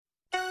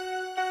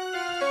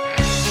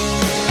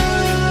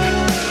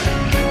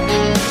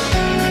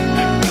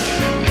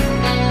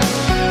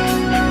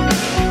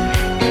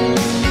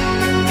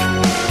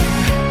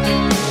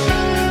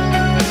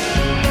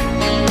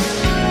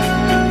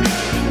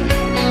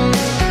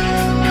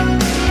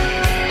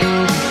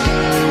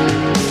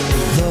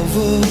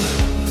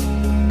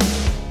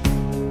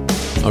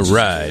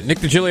right. Nick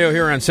DiGilio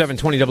here on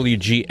 720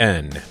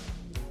 WGN.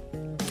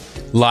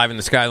 Live in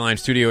the Skyline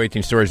Studio,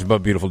 18 stories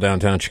above beautiful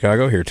downtown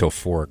Chicago, here till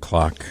 4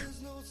 o'clock.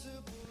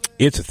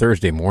 It's a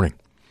Thursday morning.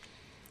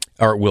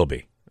 Or it will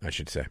be, I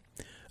should say.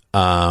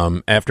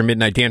 After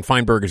midnight, Dan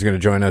Fienberg is going to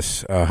join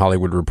us,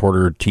 Hollywood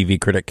reporter,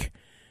 TV critic,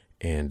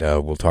 and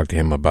we'll talk to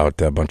him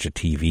about a bunch of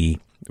TV.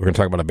 We're going to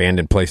talk about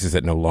abandoned places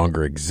that no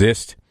longer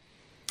exist,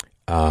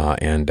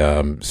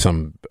 and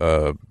some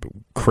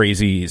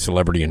crazy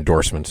celebrity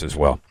endorsements as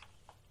well.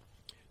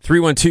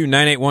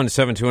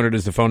 312-981-7200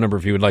 is the phone number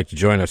if you would like to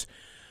join us.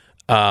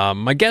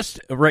 My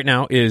guest right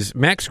now is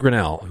Max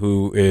Grinnell,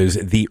 who is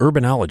the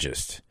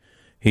urbanologist.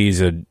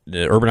 He's an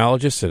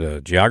urbanologist,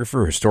 a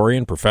geographer,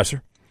 historian,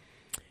 professor,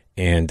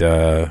 and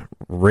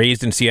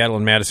raised in Seattle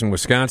and Madison,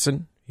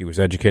 Wisconsin. He was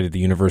educated at the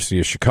University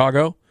of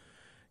Chicago.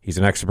 He's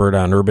an expert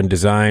on urban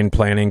design,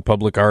 planning,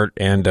 public art,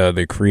 and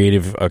the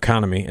creative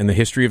economy and the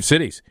history of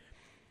cities.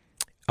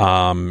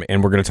 And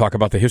we're going to talk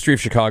about the history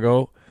of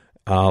Chicago,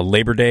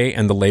 Labor Day,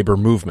 and the labor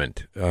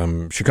movement.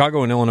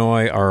 Chicago and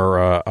Illinois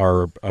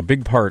are a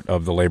big part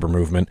of the labor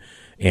movement,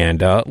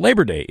 and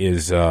Labor Day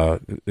is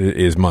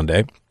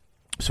Monday.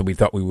 So we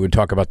thought we would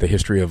talk about the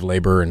history of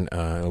labor and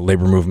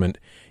labor movement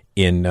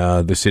in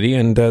the city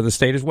and the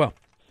state as well.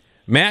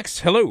 Max,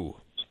 hello.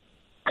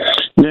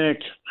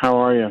 Nick, how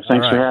are you?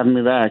 Thanks for having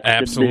me back.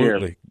 Absolutely. Good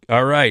to be here.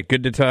 All right,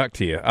 good to talk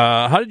to you.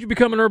 How did you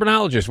become an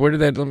urbanologist? Where did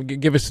that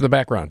give us the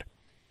background?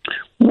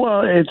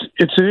 Well, it's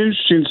an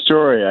interesting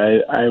story.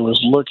 I was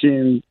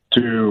looking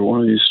through one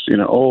of these,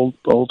 old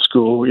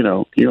school.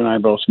 You and I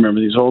both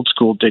remember these old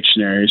school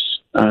dictionaries,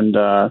 and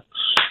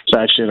it's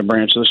actually at a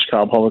branch of the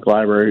Chicago Public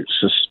Library. It's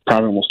just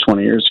probably almost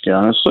 20 years ago.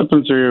 And I was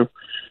flipping through,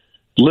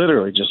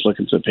 literally just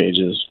looking through the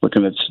pages,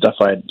 looking at stuff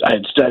I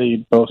had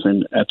studied both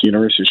at the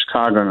University of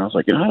Chicago, and I was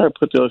like, how do I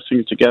put those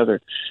things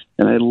together?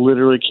 And I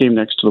literally came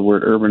next to the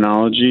word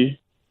urbanologist.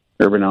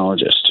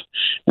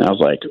 And I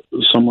was like,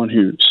 someone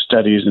who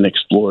studies and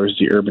explores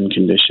the urban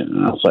condition.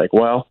 And I was like,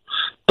 well,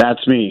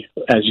 that's me.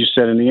 As you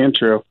said in the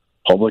intro,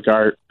 public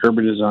art,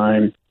 urban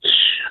design,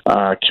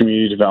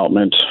 community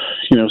development.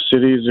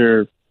 Cities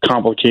are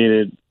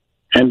complicated,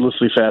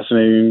 endlessly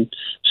fascinating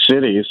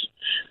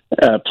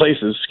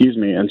places,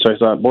 and so I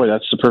thought, boy,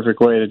 that's the perfect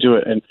way to do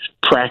it. And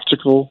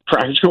practical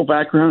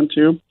background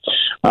too.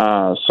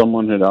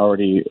 Someone had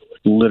already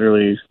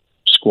literally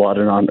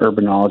squatted on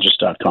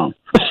urbanologist.com.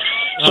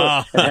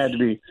 So it had to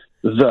be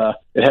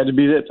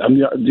that. I'm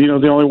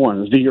the only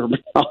one, the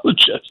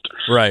urbanologist.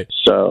 Right.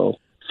 So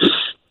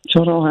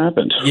it all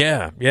happened.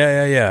 Yeah.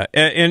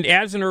 And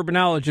as an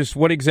urbanologist,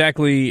 what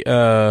exactly?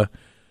 How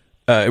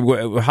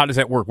does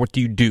that work? What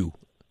do you do?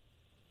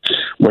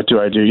 What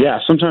do I do? Yeah,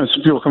 sometimes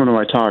people come into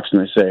my talks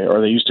and they say,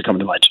 or they used to come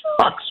to my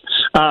talks,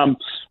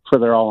 for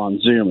they're all on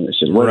Zoom, and they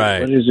said, what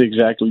is it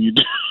exactly you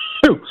do?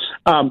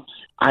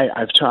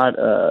 I've taught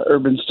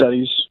urban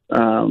studies,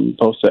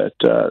 both at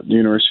the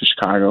University of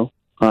Chicago,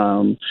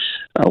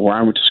 where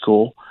I went to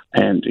school,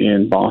 and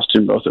in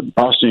Boston, both at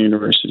Boston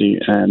University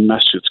and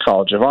Massachusetts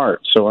College of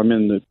Art. So I'm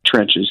in the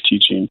trenches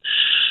teaching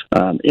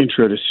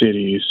intro to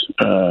cities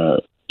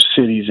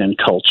and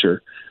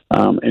culture,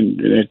 in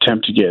an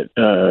attempt to get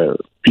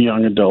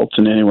young adults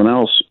and anyone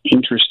else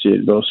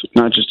interested, both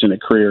not just in a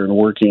career and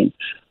working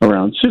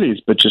around cities,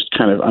 but just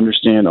kind of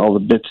understand all the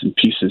bits and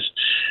pieces.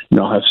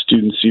 I'll have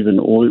students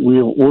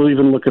we'll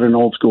even look at an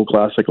old school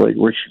classic like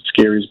Richard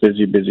Scarry's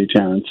Busy, Busy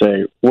Town and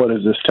say, what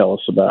does this tell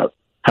us about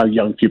how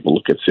young people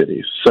look at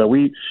cities? So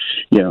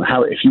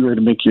how if you were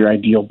to make your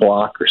ideal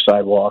block or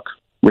sidewalk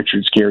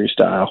Richard Scarry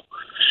style,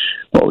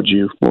 what would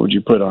you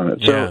put on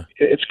it? So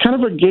it's kind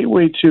of a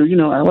gateway to,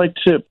 I like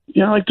to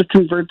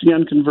convert the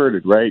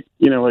unconverted, right?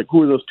 Like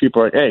who are those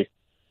people? Like, hey,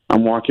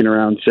 I'm walking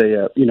around, say,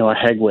 a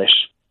Hegwish.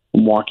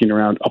 I'm walking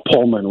around a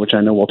Pullman, which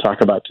I know we'll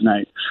talk about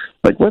tonight.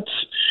 Like,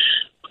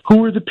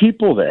 who are the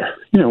people there?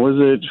 Was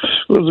it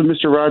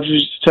Mr. Rogers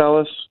used to tell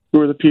us?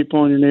 Who are the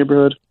people in your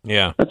neighborhood?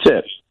 Yeah, that's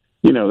it.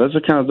 That's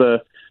kind of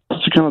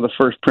the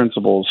first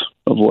principles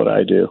of what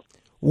I do.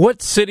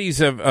 What cities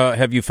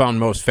have you found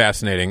most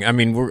fascinating? I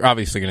mean, we're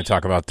obviously going to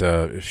talk about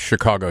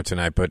Chicago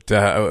tonight, but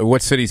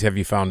what cities have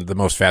you found the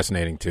most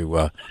fascinating to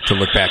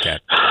look back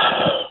at?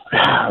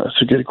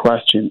 That's a good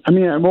question. I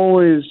mean, I'm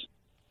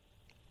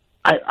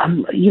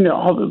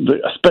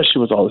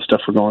especially with all the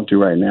stuff we're going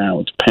through right now,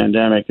 with the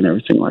pandemic and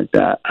everything like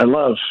that. I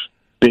love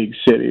big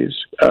cities,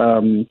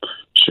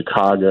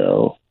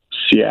 Chicago,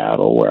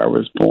 Seattle, where I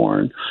was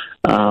born.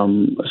 I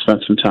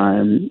spent some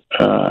time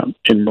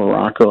in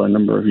Morocco a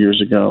number of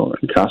years ago,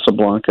 in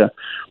Casablanca.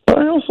 But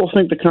I also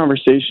think the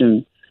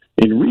conversation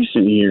in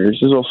recent years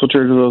has also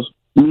turned to those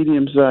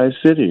medium-sized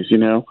cities.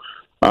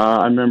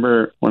 I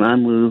remember when I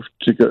moved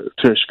to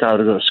Chicago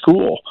to go to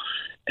school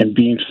and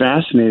being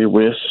fascinated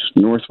with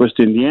Northwest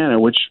Indiana,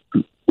 which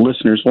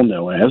listeners will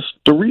know as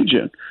the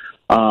region.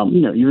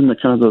 Even the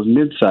kind of those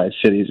mid-sized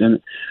cities.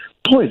 And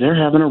boy,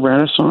 they're having a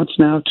renaissance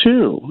now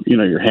too.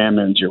 Your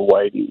Hammonds, your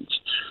Whitings.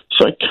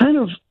 So I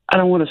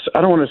don't want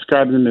to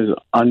describe them as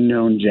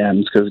unknown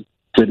gems because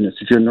goodness,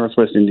 if you're in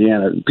Northwest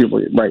Indiana,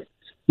 people right,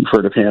 you've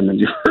heard of Hammond,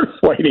 you've heard of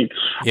Whiting.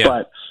 Yeah.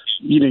 But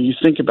you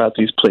think about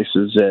these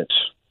places that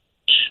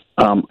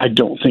I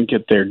don't think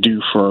that they're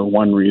due for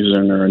one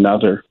reason or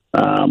another.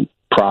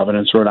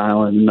 Providence, Rhode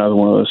Island, another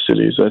one of those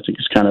cities. I think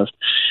it's kind of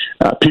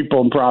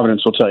people in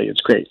Providence will tell you it's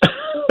great,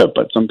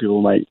 but some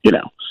people might,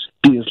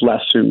 be as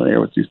less familiar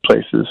with these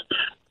places.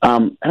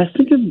 And I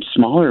think in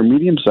smaller,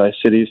 medium-sized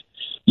cities,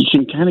 you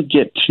can kind of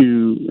get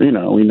to, we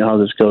know how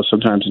this goes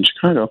sometimes in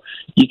Chicago.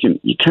 You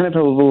kind of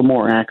have a little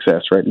more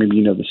access, right?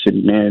 Maybe the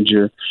city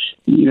manager.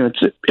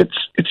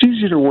 It's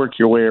easier to work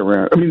your way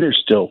around. I mean, they're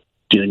still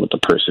dealing with the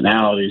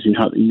personalities and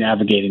how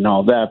navigating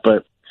all that,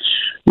 but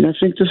I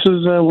think this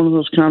is one of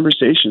those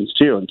conversations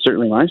too, and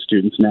certainly my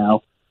students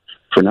now,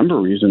 for a number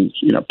of reasons,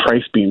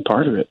 price being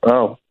part of it.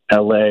 Oh,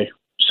 L.A.,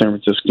 San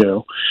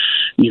Francisco,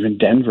 even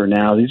Denver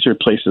now, these are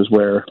places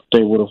where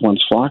they would have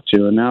once flocked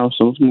to, and now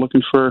some of them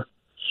looking for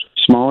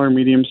smaller,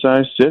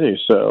 medium-sized cities.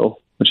 So,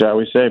 which I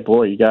always say,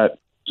 boy, you got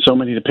so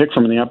many to pick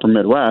from in the upper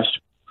Midwest.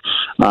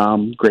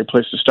 Great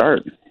place to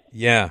start.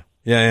 Yeah.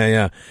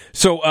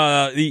 So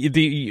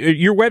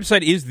your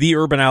website is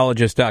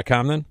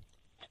theurbanologist.com then?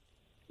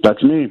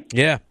 That's me.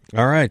 Yeah.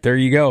 All right. There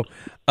you go.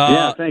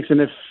 Yeah, thanks.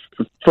 And if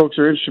folks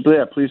are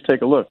interested, please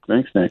take a look.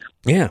 Thanks, Nick.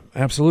 Yeah,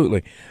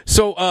 absolutely.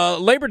 So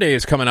Labor Day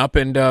is coming up,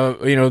 and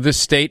this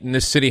state and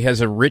this city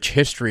has a rich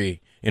history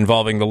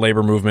involving the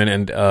labor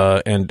movement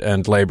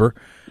and labor.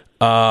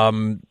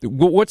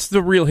 What's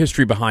the real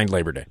history behind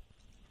Labor Day?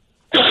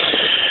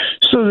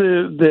 So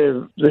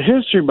the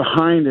history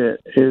behind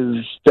it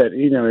is that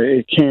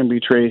it can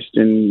be traced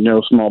in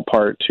no small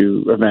part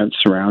to events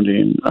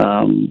surrounding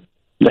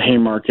the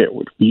Haymarket,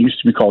 what used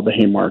to be called the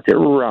Haymarket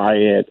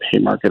Riot,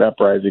 Haymarket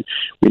Uprising.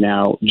 We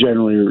now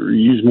generally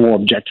use more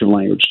objective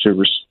language to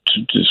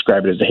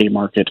describe it as the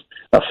Haymarket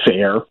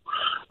Affair.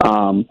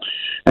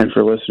 And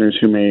for listeners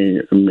who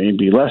may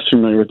be less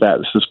familiar with that,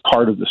 this is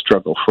part of the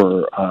struggle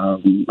for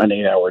an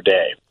 8-hour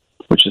day,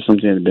 which is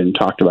something that had been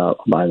talked about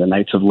by the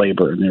Knights of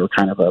Labor. And they were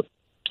kind of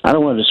I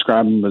don't want to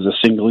describe them as a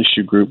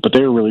single-issue group, but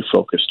they were really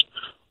focused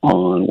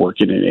on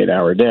working an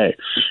 8-hour day.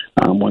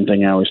 One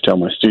thing I always tell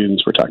my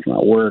students, we're talking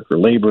about work or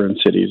labor in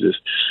cities, is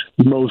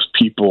most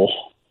people,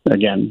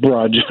 again,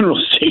 broad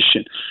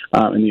generalization,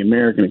 in the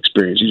American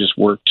experience, you just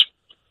worked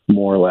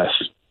more or less,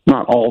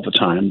 not all the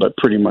time, but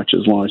pretty much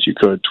as long as you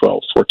could,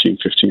 12, 14,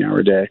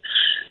 15-hour day.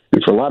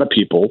 And for a lot of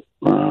people,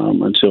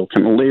 until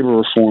kind of labor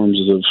reforms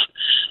of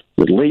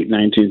the late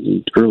 19th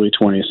and early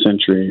 20th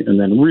century, and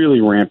then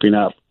really ramping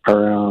up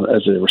around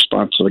as a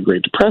response to the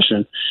Great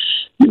Depression,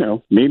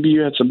 maybe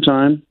you had some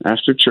time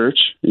after church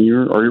and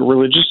your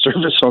religious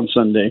service on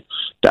Sunday.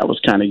 That was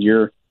kind of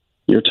your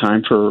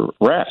time for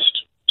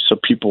rest. So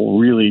people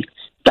really,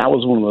 that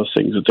was one of those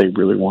things that they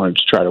really wanted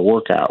to try to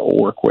work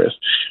with,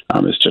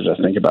 is to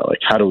just think about,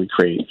 how do we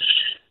create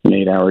an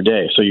 8-hour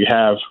day? So you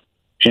have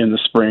in the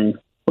spring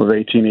of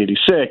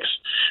 1886,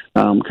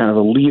 kind of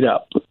a lead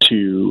up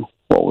to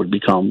what would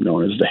become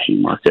known as the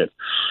Haymarket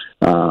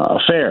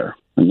Affair.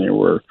 And there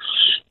were,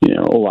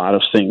 a lot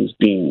of things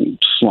being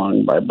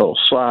slung by both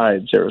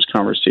sides. There was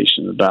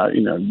conversation about,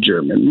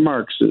 German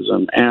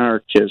Marxism,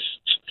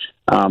 anarchists,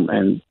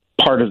 and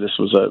part of this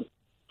was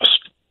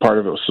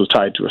was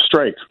tied to a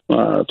strike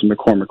at the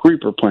McCormick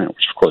Reaper plant,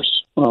 which of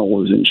course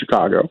was in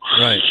Chicago.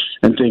 Right.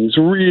 And things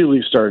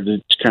really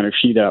started to kind of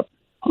heat up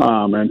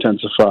and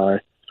intensify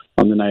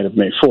on the night of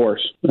May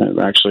 4th,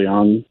 actually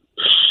on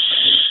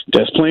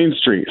Des Plaines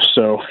Street.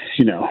 So,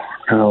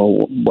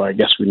 what I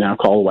guess we now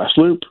call the West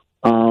Loop.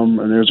 And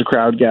there's a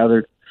crowd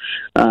gathered.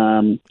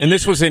 And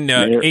this was in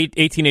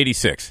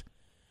 1886.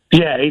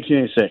 Yeah,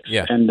 1886.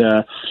 Yeah.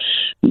 And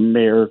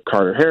Mayor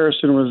Carter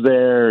Harrison was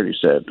there, and he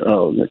said,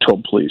 they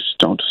told police,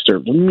 don't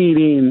disturb the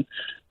meeting.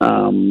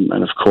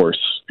 And of course,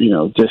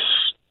 this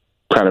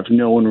kind of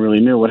no one really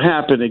knew what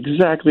happened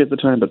exactly at the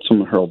time, but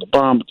someone hurled a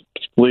bomb at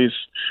the police.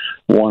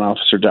 One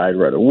officer died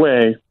right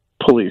away.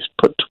 Police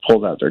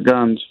pulled out their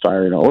guns,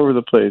 firing all over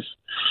the place.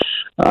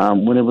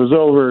 When it was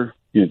over,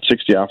 you had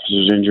 60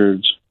 officers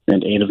injured,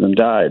 and 8 of them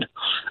died.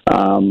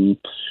 And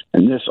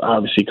this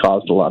obviously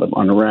caused a lot of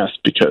unrest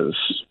because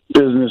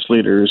business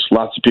leaders,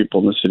 lots of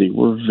people in the city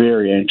were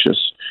very anxious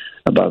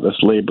about this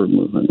labor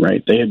movement,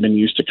 right? They had been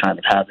used to kind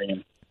of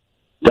having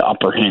the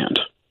upper hand.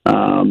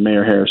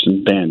 Mayor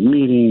Harrison banned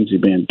meetings, he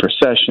banned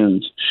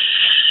processions,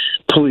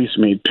 police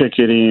made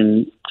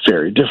picketing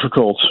very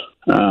difficult.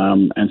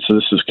 And so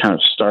this is kind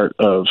of start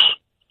of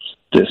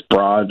this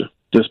broad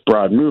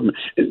movement.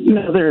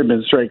 Now, there had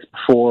been strikes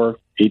before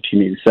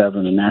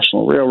 1887, the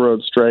National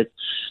Railroad strike,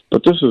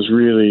 but this was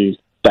really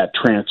that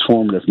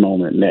transformative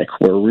moment, Nick,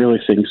 where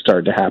really things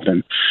started to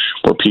happen,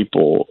 where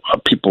people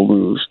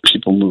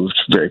moved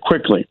very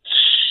quickly.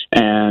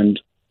 And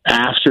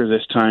after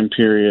this time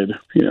period,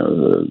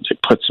 they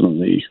put some of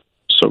the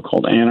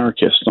so-called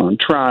anarchists on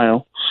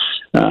trial.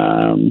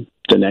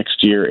 The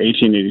next year,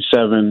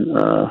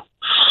 1887,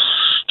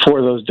 4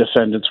 of those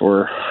defendants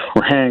were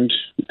hanged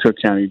in Cook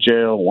County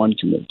Jail. 1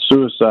 committed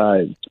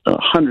suicide.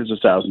 Hundreds of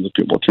thousands of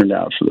people turned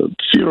out for the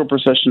funeral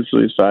procession for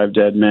these 5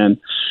 dead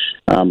men.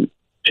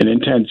 An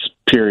intense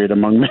period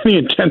among many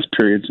intense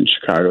periods in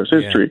Chicago's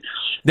history.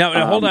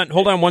 Now,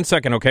 hold on 1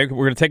 second, okay?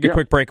 We're going to take a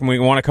quick break, and we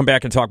want to come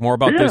back and talk more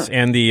about this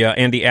and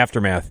the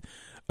aftermath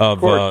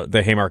of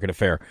the Haymarket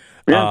Affair.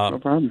 No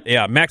problem.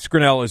 Max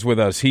Grinnell is with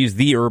us. He's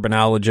the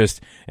urbanologist,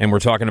 and we're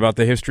talking about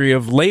the history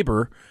of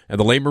labor and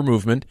the labor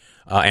movement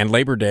and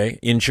Labor Day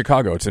in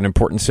Chicago. It's an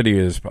important city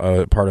as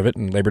part of it,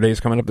 and Labor Day is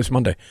coming up this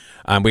Monday.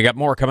 We got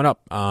more coming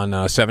up on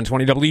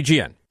 720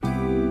 WGN.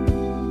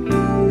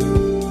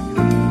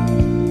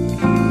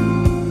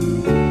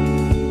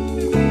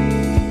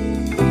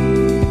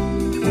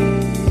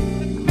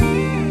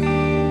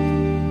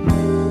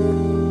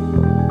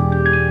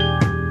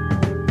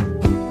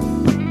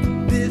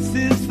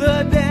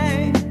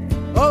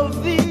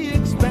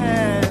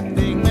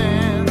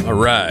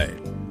 Right.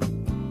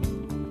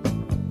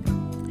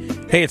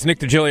 Hey, it's Nick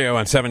DiGilio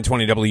on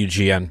 720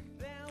 WGN,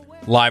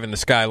 live in the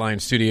Skyline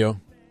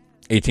studio,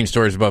 18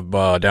 stories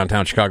above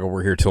downtown Chicago.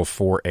 We're here till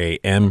 4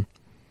 a.m.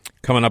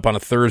 Coming up on a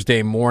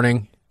Thursday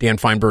morning, Dan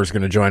Fienberg is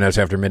going to join us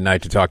after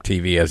midnight to talk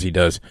TV, as he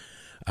does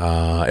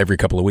every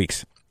couple of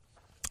weeks.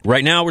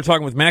 Right now, we're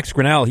talking with Max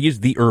Grinnell.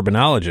 He's the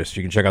urbanologist.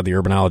 You can check out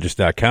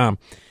theurbanologist.com.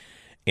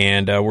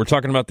 And we're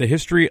talking about the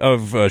history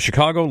of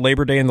Chicago,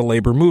 Labor Day, and the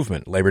labor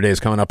movement. Labor Day is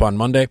coming up on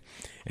Monday,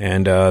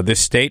 and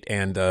this state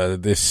and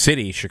this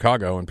city,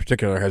 Chicago in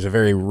particular, has a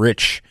very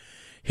rich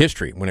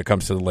history when it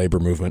comes to the labor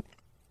movement.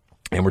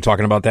 And we're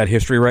talking about that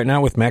history right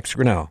now with Max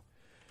Grinnell.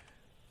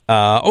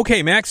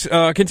 Okay, Max,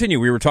 continue.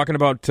 We were talking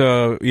about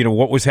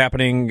what was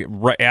happening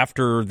right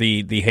after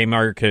the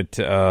Haymarket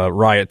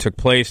riot took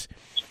place,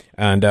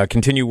 and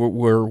continue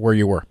where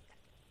you were.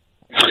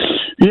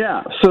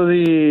 Yeah, so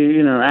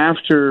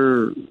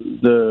after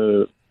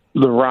the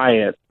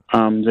riot,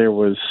 there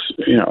was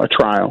a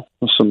trial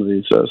of some of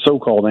these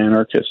so-called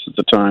anarchists at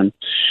the time,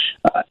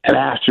 and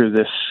after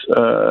this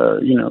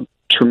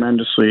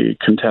tremendously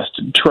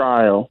contested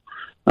trial,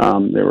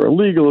 there were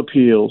legal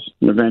appeals,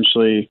 and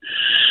eventually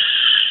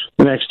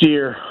the next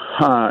year,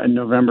 in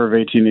November of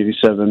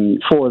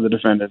 1887, 4 of the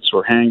defendants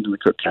were hanged in the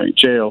Cook County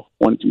Jail.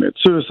 One committed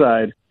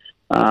suicide.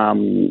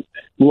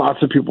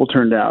 Lots of people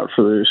turned out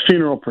for this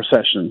funeral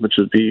procession, which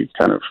would be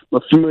kind of a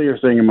familiar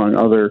thing among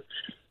other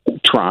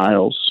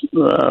trials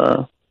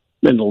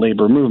in the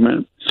labor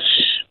movement.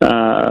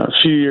 A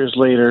few years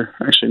later,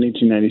 actually in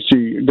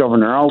 1892,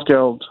 Governor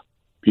Altgeld,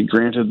 he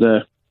granted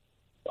the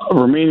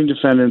remaining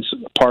defendants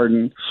a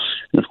pardon,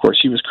 and of course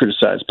he was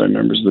criticized by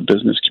members of the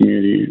business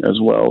community as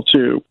well,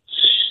 too.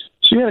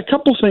 So you had a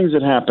couple things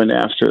that happened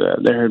after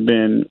that. There had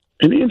been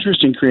an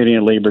interest in creating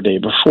a Labor Day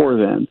before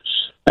then,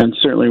 and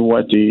certainly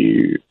what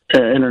the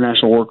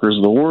International Workers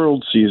of the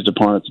World seized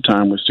upon at the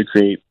time was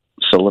to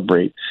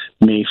celebrate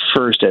May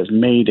 1st as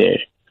May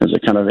Day, as a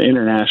kind of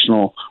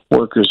international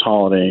workers'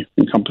 holiday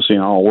encompassing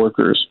all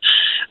workers.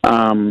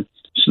 So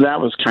that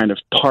was kind of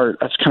part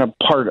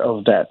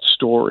of that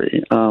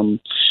story.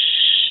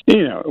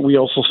 We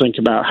also think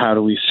about how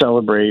do we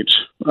celebrate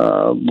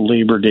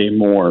Labor Day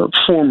more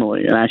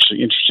formally, and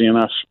actually, interesting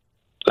enough,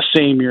 the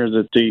same year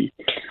that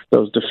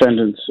those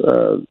defendants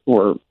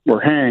were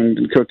hanged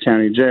in Cook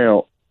County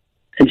Jail,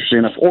 interesting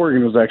enough,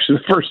 Oregon was actually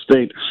the first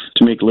state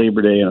to make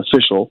Labor Day an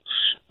official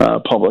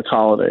public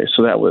holiday.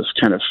 So that was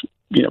kind of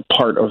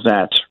part of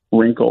that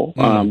wrinkle.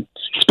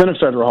 It's been a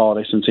federal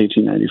holiday since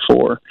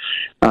 1894,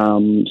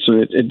 so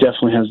it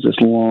definitely has this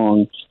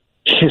long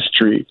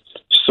history.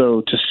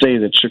 So to say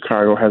that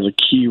Chicago has a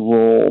key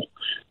role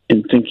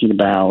in thinking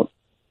about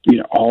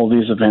all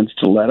these events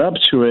to lead up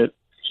to it,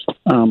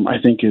 I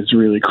think is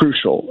really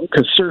crucial,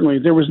 because certainly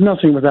there was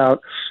nothing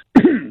without,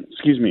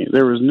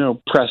 there was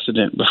no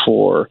precedent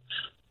before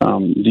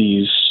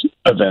these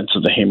events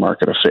of the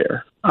Haymarket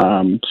Affair.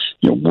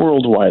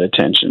 Worldwide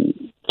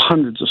attention,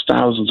 hundreds of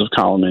thousands of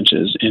column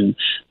inches in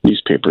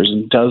newspapers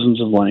in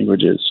dozens of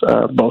languages,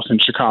 both in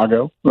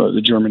Chicago,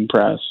 the German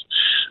press,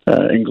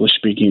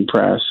 English-speaking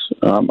press,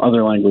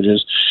 other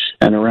languages,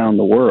 and around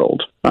the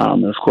world.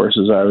 And of course,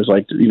 as I always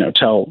like to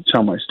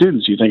tell my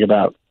students, you think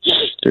about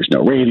there's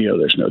no radio,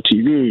 there's no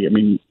TV. I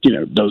mean,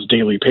 those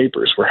daily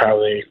papers were how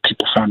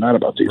people found out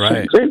about these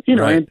things. And,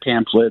 and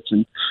pamphlets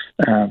and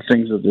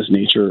things of this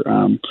nature.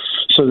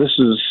 So this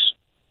is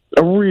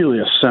really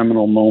a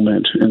seminal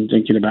moment in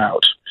thinking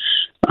about,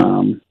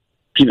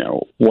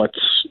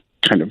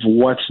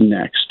 what's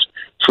next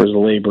for the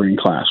laboring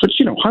class, which,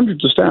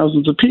 hundreds of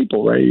thousands of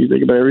people, right? You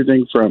think about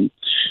everything from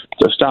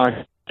the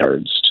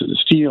stockyards to the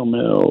steel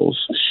mills,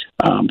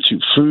 to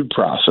food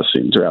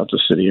processing throughout the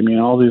city. I mean,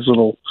 all these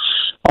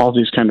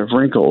kind of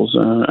wrinkles,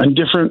 and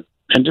different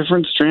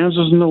strands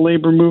in the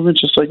labor movement,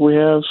 just like we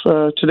have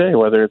today,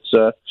 whether it's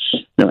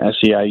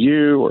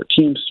SEIU or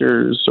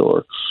Teamsters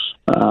or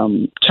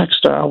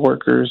textile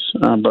workers,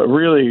 but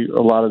really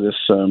a lot of this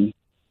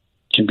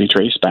can be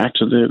traced back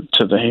to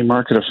the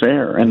Haymarket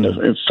Affair. And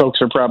if folks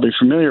are probably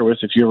familiar with,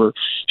 if you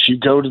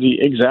go to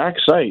the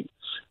exact site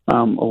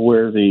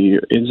where the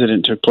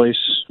incident took place,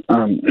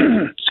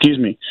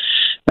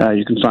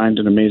 you can find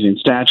an amazing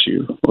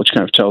statue which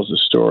kind of tells the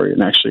story.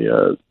 And actually,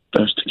 I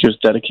think it was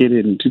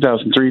dedicated in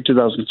 2003,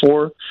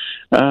 2004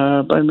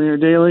 by Mayor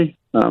Daley.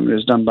 It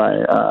was done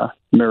by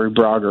Mary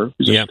Brogger,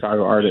 who's a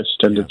Chicago artist,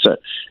 and it's an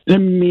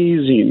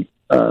amazing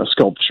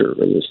sculpture.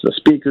 It's the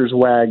speaker's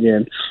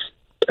wagon.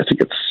 I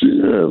think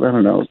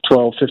it's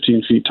 12,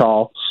 15 feet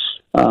tall.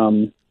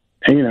 And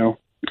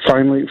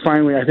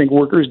finally, I think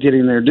workers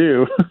getting their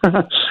due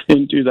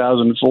in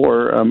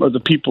 2004 of the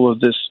people of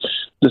this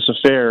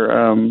affair,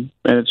 and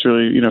it's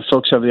really,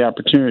 folks have the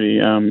opportunity.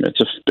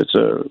 It's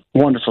a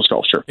wonderful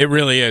sculpture. It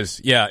really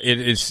is. Yeah, it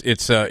is.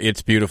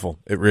 It's beautiful.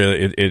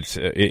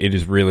 It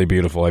is really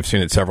beautiful. I've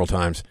seen it several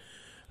times,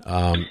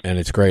 and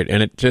it's great.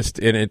 And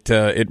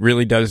it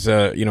really does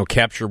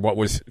capture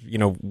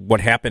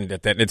what happened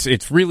at that.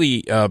 It's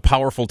really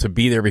powerful to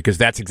be there because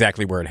that's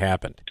exactly where it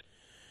happened.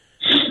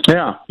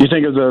 Yeah, you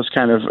think of those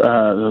kind of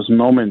those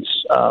moments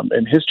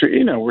in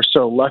history. We're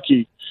so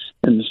lucky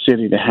in the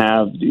city to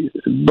have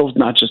both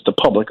not just the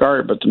public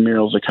art, but the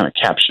murals that kind of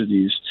capture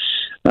these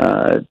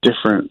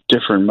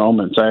different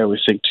moments. I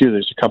always think too,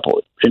 there's a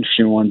couple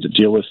interesting ones that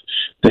deal with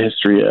the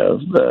history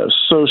of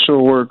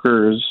social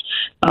workers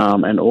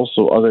and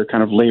also other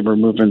kind of labor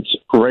movements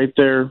right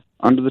there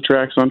under the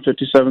tracks on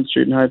 57th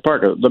Street in Hyde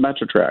Park, the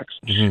Metro tracks.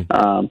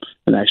 Mm-hmm.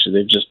 And actually,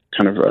 they've just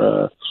kind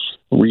of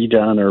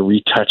redone or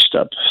retouched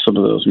up some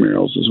of those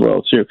murals as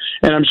well too.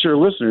 And I'm sure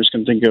listeners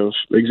can think of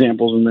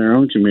examples in their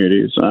own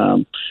communities,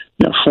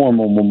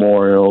 formal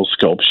memorials,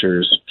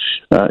 sculptures,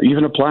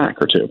 even a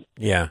plaque or two.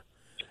 Yeah.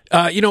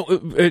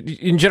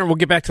 In general, we'll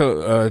get back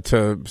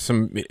to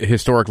some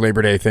historic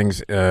Labor Day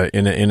things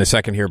in a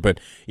second here. But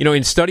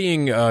in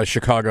studying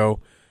Chicago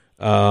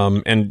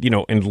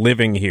and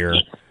living here,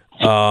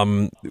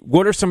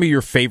 what are some of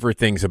your favorite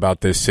things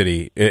about this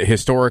city,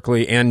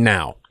 historically and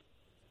now?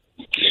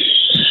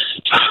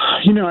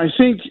 I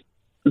think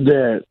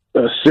that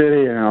a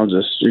city, and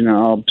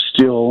I'll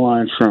steal a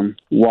line from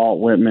Walt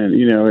Whitman.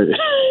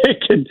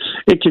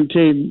 It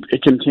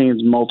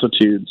contains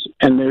multitudes,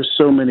 and there's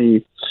so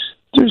many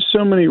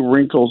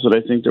wrinkles that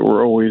I think that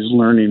we're always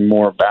learning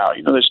more about.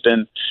 There's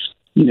been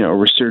a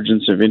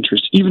resurgence of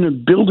interest, even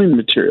in building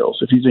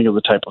materials. If you think of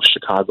the type of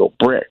Chicago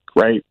brick,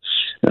 right?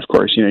 And of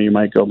course, you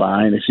might go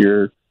by, and if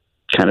you're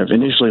kind of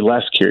initially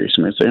less curious,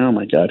 you might say, "Oh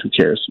my God, who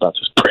cares about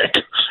this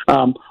brick?"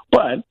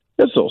 But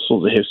it's also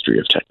the history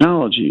of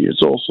technology.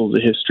 It's also the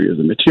history of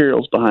the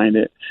materials behind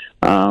it,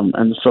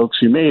 and the folks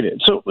who made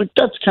it. So,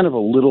 that's kind of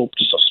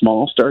just a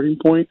small starting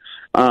point.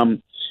 I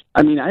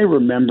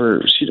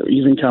remember,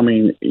 even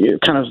coming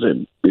kind of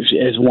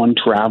as one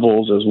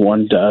travels, as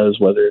one does,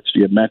 whether it's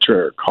via metro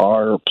or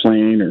car or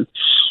plane, or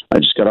I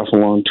just got off a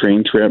long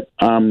train trip.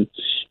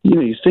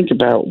 You think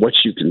about what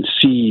you can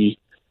see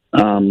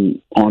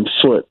on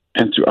foot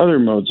and through other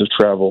modes of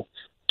travel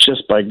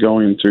just by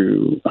going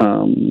through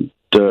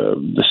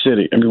the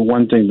city.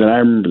 One thing that I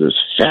remember that's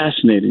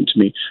fascinating to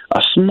me,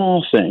 a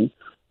small thing,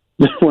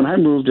 when I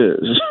moved to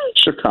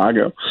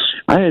Chicago,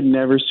 I had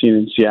never seen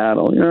in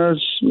Seattle. It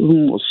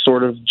was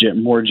sort of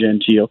more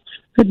genteel.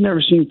 I'd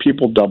never seen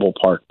people double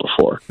park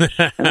before,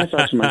 and I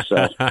thought to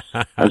myself,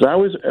 as I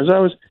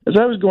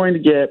was going to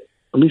get,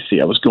 I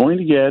was going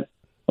to get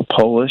a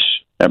Polish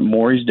at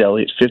Maury's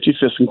Deli at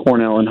 55th and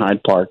Cornell in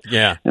Hyde Park,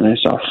 and I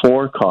saw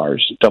 4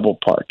 cars double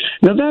parked.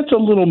 Now that's a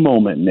little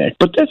moment, Nick,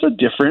 but that's a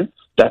different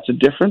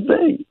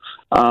thing.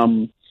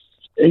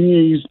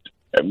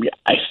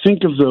 I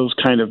think of those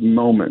kind of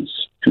moments,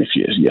 and if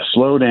you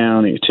slow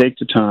down and you take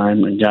the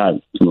time, and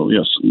God,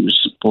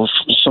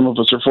 some of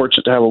us are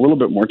fortunate to have a little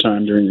bit more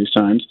time during these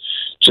times,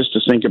 just to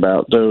think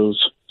about those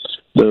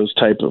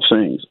type of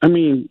things.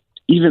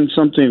 Even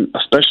something,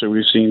 especially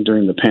we've seen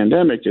during the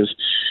pandemic, is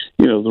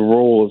the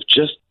role of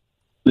just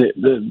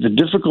the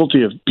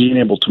difficulty of being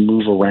able to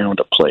move around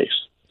a place.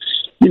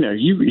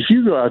 If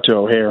you go out to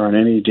O'Hare on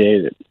any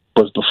day that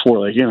was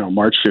before,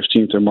 March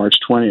 15th or March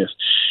 20th,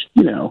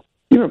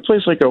 a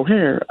place like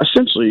O'Hare,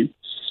 essentially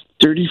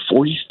 30,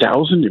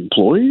 40,000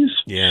 employees.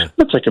 Yeah.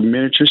 That's like a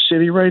miniature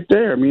city right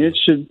there. It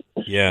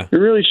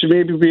really should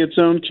maybe be its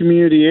own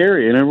community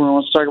area. And everyone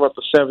wants to talk about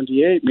the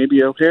 78.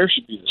 Maybe O'Hare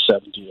should be the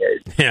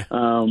 78. Yeah.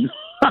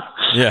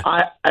 Yeah.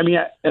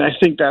 I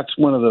think that's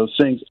one of those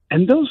things.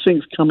 And those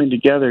things coming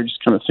together,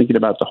 just kind of thinking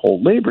about the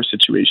whole labor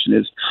situation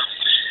is,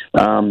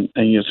 and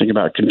think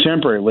about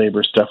contemporary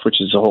labor stuff,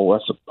 which is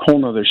that's a whole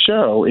nother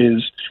show,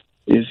 is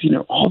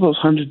all those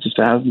hundreds of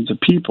thousands of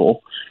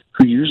people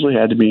who usually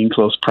had to be in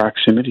close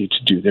proximity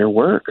to do their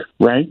work,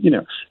 right?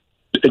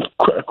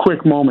 A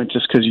quick moment,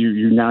 just because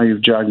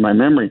you've jogged my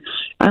memory.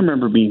 I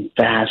remember being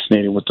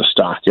fascinated with the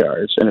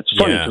stockyards, and it's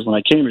funny because when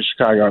I came to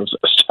Chicago, I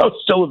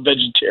was still a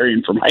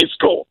vegetarian from high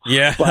school.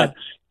 Yeah, but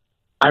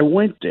I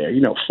went there,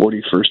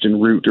 41st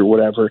and Route or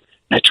whatever.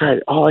 And I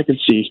tried. All I could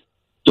see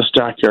the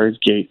stockyards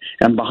gate,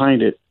 and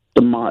behind it,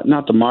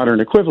 not the modern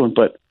equivalent,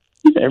 but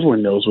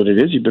everyone knows what it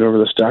is. You've been over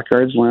the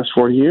stockyards the last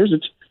 40 years.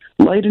 It's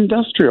light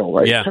industrial,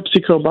 right? Yeah.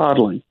 PepsiCo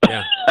bottling.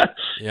 Yeah.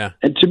 Yeah.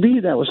 And to me,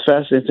 that was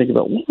fascinating to think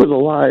about what were the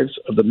lives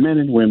of the men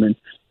and women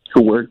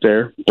who worked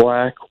there,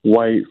 black,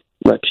 white,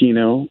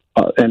 Latino,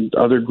 and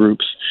other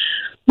groups,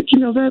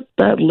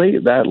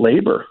 that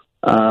labor,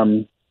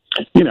 and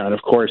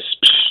of course,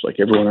 like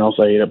everyone else,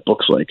 I ate up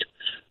books like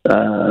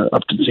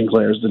Upton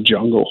Sinclair's The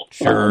Jungle.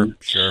 Sure,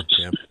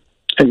 yeah.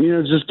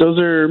 And just those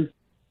are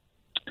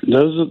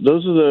those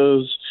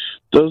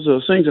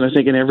things, and I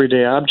think an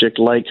everyday object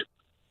like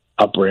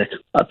a brick,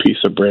 a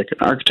piece of brick, an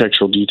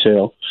architectural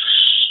detail,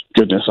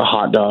 goodness, a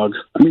hot dog.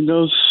 I mean,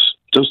 those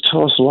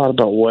tell us a lot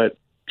about what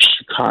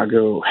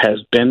Chicago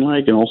has been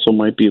like, and also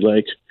might be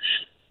like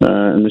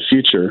in the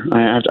future.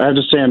 I have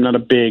to say,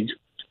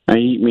 I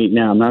eat meat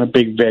now. I'm not a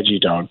big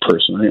veggie dog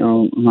person.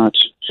 I'm not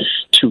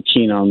too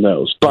keen on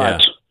those.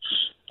 But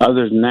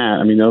other than that,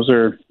 I mean, those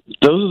are.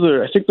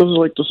 I think those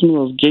are like some of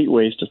those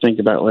gateways to think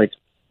about, like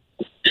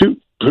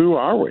who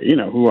are we?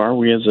 Who are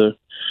we as a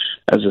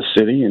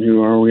city, and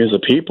who are we as a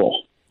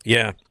people?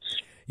 Yeah.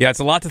 Yeah, it's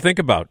a lot to think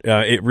about.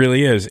 It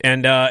really is,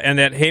 and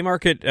that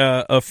Haymarket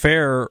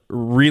affair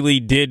really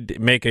did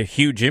make a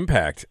huge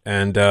impact,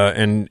 and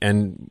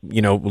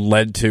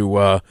led to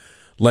what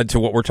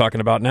we're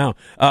talking about now.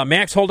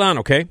 Max, hold on,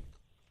 okay?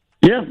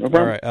 Yeah, no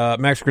problem. All right,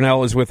 Max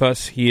Grinnell is with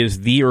us. He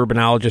is the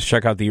Urbanologist.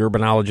 Check out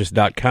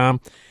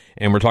theurbanologist.com,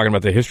 and we're talking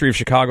about the history of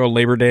Chicago,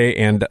 Labor Day,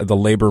 and the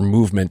labor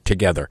movement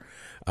together.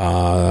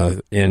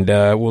 And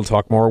we'll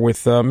talk more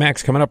with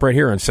Max coming up right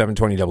here on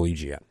 720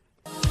 WGN.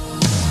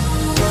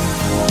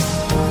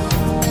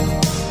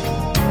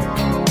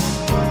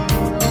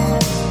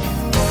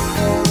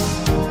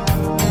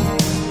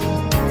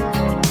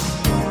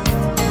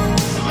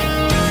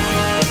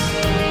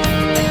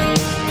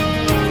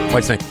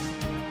 Whitesnake.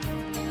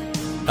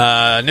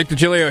 Nick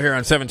DiGilio here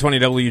on 720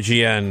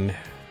 WGN,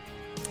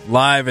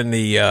 live in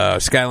the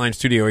Skyline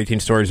Studio, 18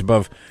 stories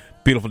above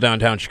beautiful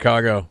downtown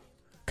Chicago.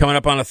 Coming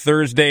up on a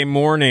Thursday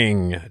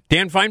morning,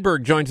 Dan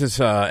Fienberg joins us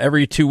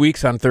every 2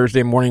 weeks on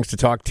Thursday mornings to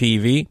talk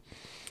TV,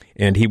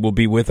 and he will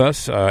be with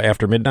us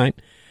after midnight.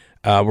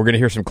 We're going to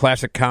hear some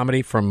classic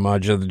comedy from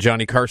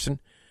Johnny Carson.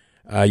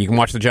 You can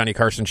watch the Johnny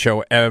Carson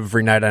show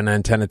every night on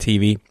Antenna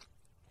TV,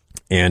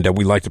 and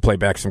we like to play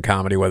back some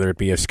comedy, whether it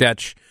be a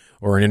sketch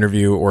or an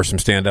interview or some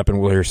stand-up,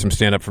 and we'll hear some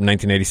stand-up from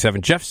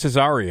 1987. Jeff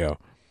Cesario,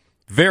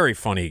 very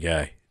funny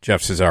guy,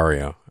 Jeff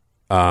Cesario.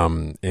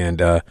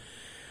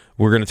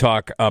 We're going to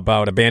talk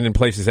about abandoned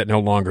places that no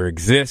longer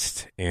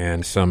exist,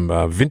 and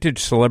some vintage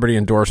celebrity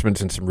endorsements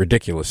and some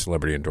ridiculous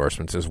celebrity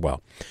endorsements as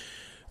well.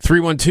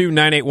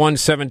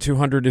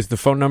 312-981-7200 is the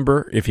phone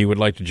number. If you would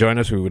like to join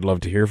us, we would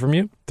love to hear from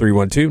you.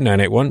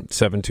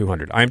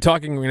 312-981-7200. I'm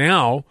talking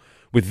now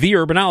with The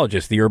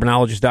Urbanologist.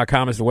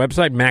 TheUrbanologist.com is the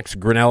website. Max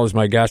Grinnell is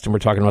my guest, and we're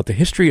talking about the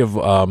history of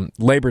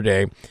Labor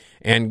Day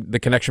and the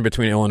connection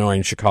between Illinois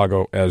and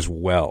Chicago as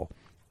well.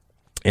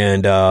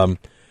 And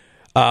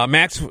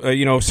Max,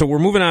 so we're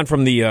moving on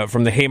from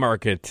the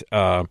Haymarket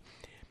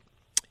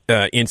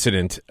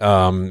incident.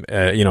 So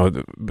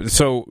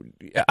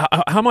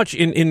how much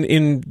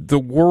in the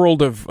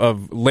world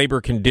of labor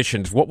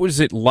conditions, what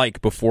was it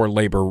like before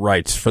labor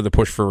rights, for the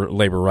push for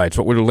labor rights?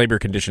 What were the labor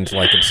conditions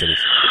like in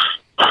cities?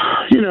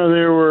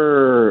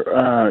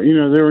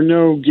 There were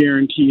no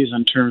guarantees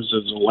in terms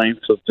of the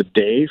length of the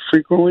day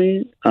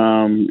frequently,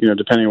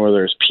 depending on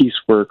whether it's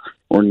piecework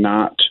or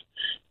not,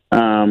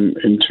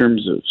 in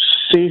terms of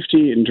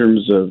safety, in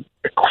terms of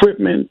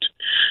equipment,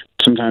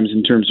 sometimes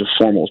in terms of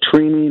formal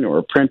training or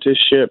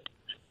apprenticeship.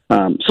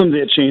 Something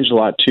that changed a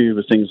lot, too,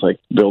 with things like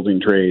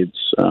building trades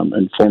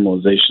and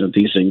formalization of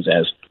these things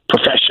as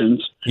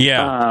professions.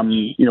 Yeah.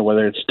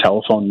 Whether it's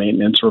telephone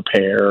maintenance,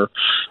 repair,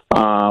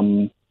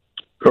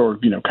 or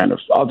kind of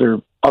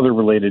other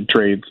related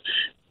trades.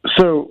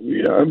 So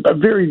a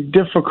very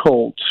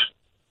difficult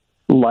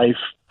life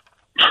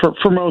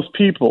for most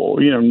people.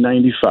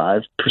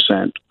 95%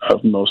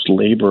 of most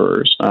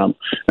laborers, and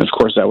of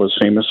course that was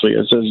famously,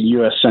 as a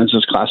U.S.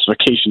 Census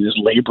classification, is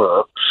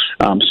laborer.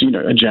 A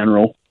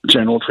general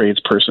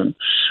tradesperson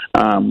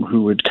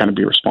who would kind of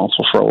be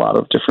responsible for a lot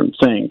of different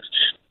things,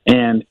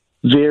 and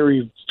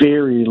very,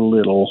 very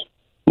little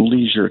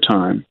leisure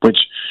time, which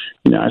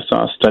I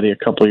saw a study a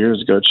couple of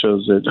years ago that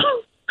shows that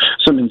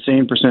some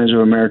insane percentage of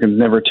Americans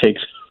never take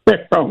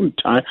their own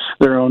time,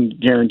 their own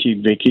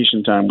guaranteed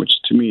vacation time, which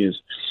to me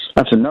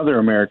that's another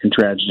American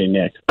tragedy,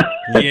 Nick.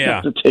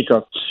 Yeah. To take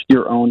off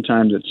your own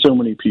time that so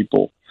many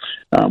people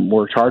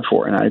worked hard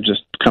for. And I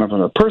just kind of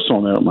on a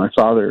personal note, my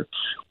father,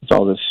 with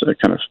all this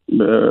kind of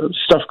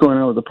stuff going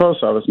on with the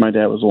post office, my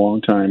dad was a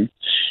long time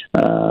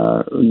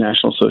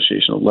National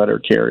Association of Letter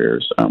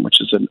Carriers,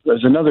 which is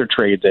another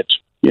trade that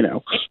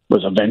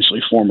was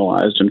eventually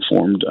formalized and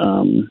formed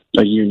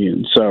a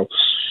union. So,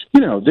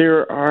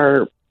 there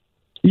are,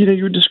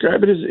 you would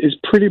describe it as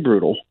pretty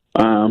brutal.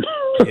 Yeah.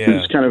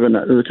 It's kind of an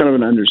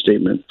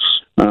understatement.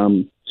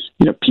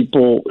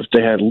 People, if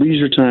they had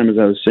leisure time, as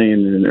I was saying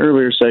in an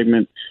earlier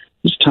segment,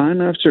 it was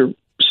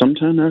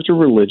sometime after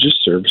religious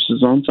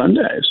services on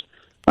Sundays,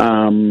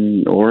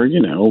 or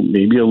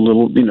maybe a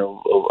little, a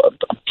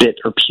bit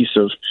or piece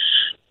of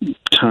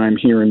time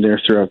here and there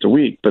throughout the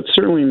week, but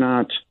certainly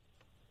not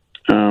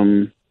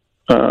a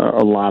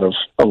lot of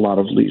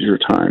leisure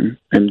time,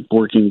 and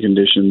working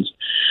conditions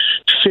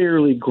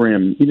fairly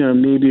grim.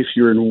 Maybe if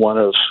you're in one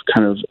of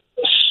kind of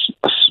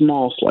a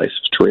small slice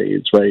of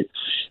trades, right?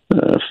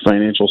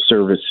 Financial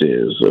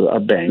services, a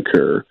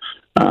banker,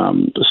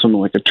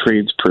 someone like a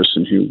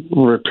tradesperson who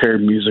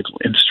repaired musical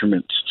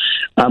instruments.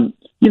 And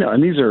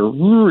these are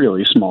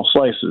really small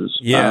slices.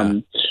 Yeah.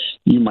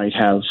 You might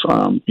have,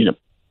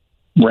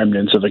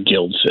 remnants of a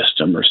guild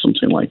system or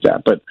something like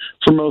that. But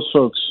for most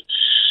folks,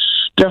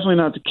 definitely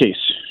not the case.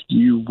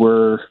 You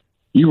were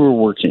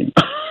working.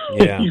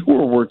 Yeah. You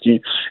were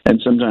working,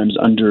 and sometimes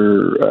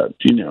under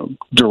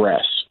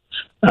duress.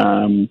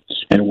 And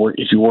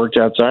if you worked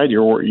outside,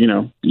 you're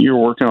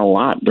working a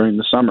lot during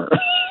the summer.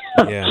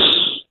 Yeah.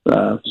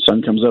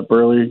 Sun comes up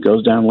early,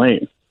 goes down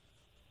late.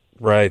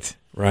 Right.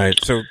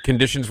 So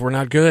conditions were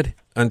not good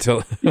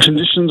until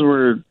conditions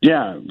were,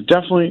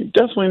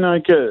 definitely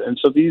not good. And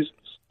so these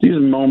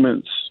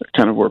moments,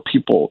 kind of where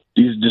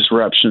these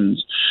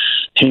disruptions,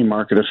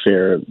 Haymarket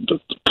Affair, the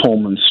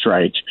Pullman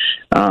strike,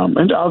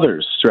 and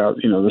others throughout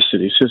the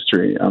city's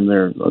history.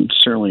 There are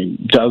certainly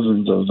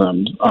dozens of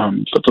them,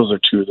 but those are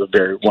two of the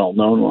very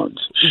well-known ones.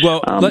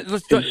 Well,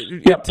 let's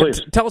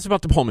please tell us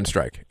about the Pullman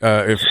strike,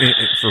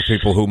 for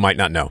people who might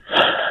not know.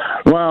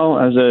 Well,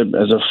 as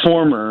a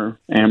former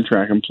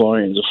Amtrak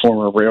employee, as a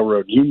former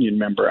railroad union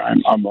member,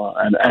 I'm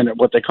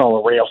what they call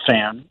a rail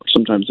fan.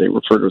 Sometimes they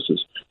refer to us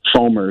as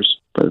foamers,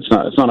 but it's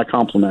not a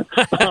compliment.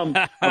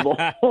 I've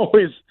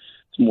always,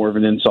 it's more of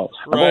an insult.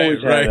 I've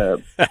always had a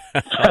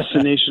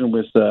fascination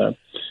with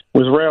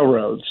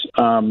railroads.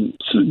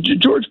 So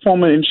George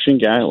Pullman, interesting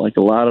guy, like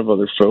a lot of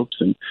other folks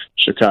in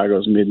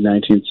Chicago's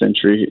mid-19th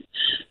century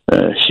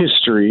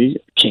history,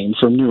 came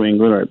from New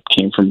England, or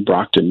came from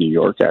Brockton, New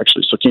York,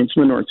 actually. So came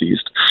from the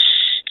Northeast.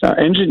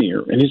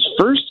 Engineer. And his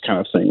first kind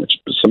of thing, which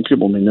some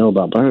people may know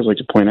about, but I always like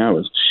to point out,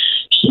 is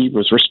he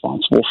was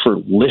responsible for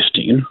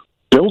lifting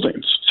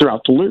buildings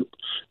throughout the loop.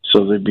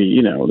 So they'd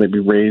be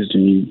raised,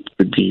 and you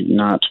would be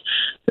not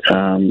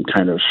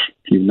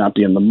you'd not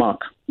be in the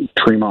muck.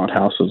 Tremont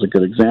House is a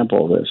good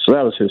example of this. So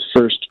that was his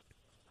first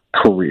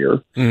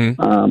career.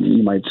 Mm-hmm.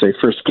 You might say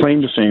first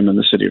claim to fame in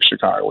the city of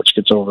Chicago, which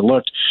gets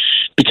overlooked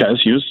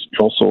because he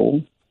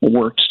also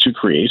worked to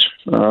create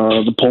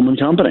the Pullman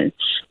Company,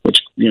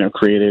 which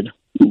created,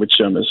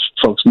 as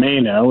folks may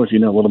know, if you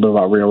know a little bit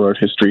about railroad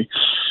history,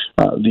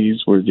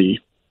 these were the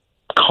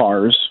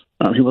cars.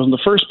 He wasn't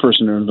the first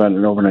person to invent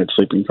an overnight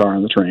sleeping car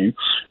on the train,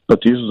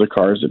 but these were the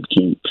cars that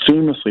became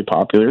famously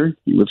popular.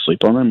 You would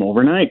sleep on them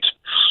overnight.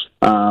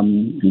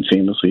 And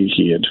famously,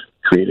 he had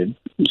created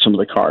some of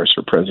the cars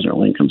for President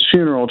Lincoln's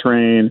funeral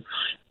train,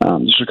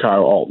 the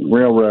Chicago Alton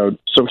Railroad.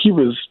 So he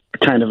was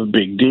kind of a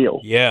big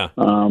deal. Yeah.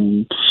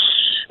 And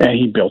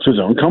he built his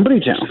own company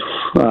town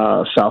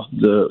south of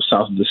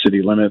the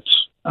city limits,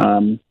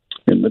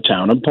 in the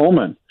town of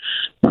Pullman,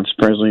 not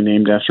surprisingly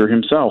named after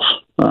himself,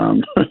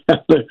 and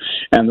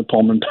the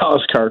Pullman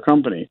Palace Car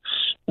Company.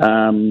 It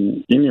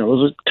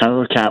was a kind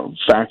of a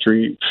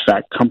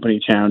company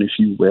town, if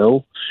you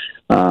will.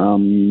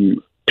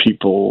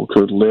 People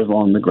could live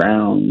on the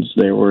grounds.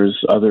 There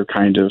was other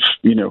kind of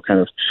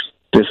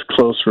this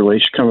close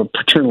relation, kind of a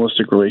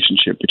paternalistic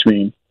relationship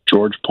between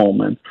George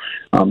Pullman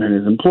and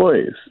his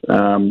employees.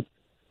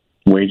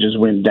 Wages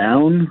went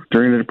down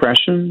during the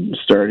Depression,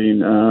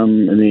 starting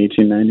in the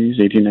 1890s,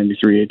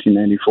 1893,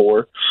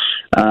 1894.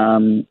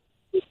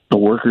 The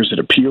workers had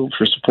appealed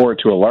for support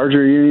to a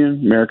larger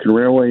union, American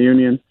Railway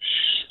Union.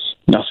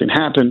 Nothing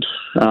happened,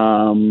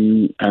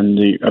 and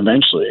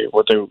eventually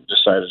what they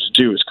decided to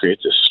do was create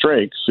this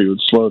strike so you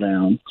would slow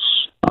down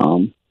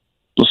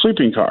the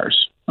sleeping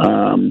cars.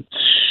 And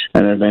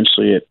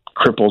eventually it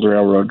crippled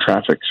railroad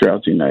traffic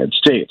throughout the United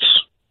States.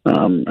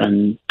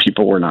 And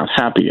people were not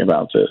happy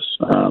about this.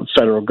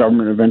 Federal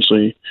government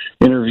eventually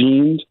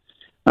intervened.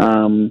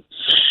 And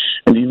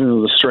even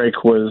though the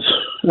strike was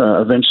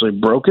eventually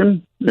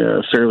broken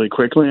fairly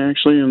quickly,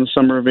 actually, in the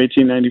summer of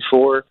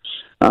 1894,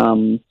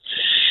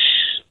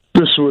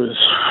 this was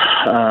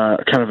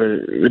kind of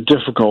a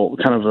difficult,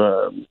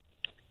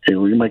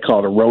 we might call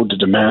it a road to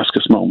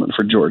Damascus moment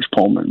for George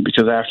Pullman,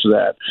 because after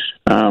that,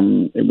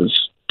 it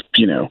was,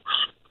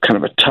 kind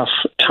of a tough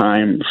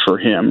time for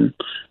him.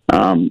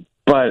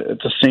 But at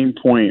the same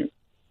point,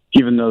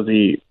 even though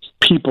the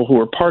people who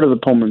were part of the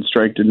Pullman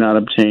strike did not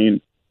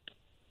obtain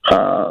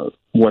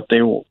what they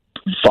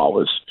thought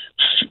was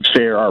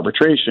fair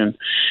arbitration,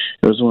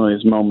 it was one of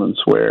these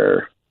moments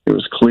where it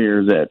was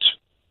clear that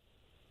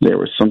there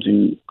was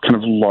something kind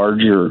of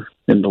larger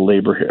in the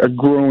labor, a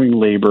growing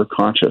labor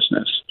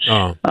consciousness.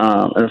 Oh.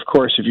 And of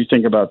course, if you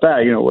think about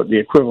that, what the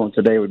equivalent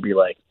today would be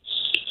like,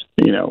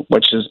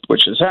 which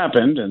has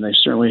happened, and they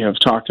certainly have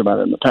talked about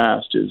it in the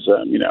past, is,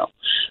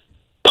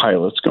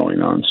 pilots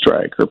going on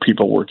strike or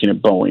people working at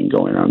Boeing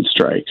going on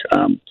strike.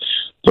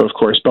 So of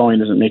course,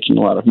 Boeing isn't making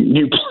a lot of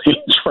new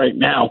planes right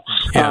now.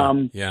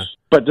 Yeah.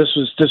 But this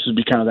is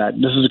kind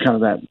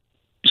of that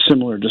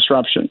similar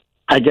disruption.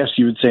 I guess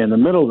you would say in the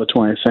middle of the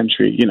 20th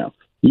century,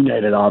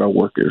 United Auto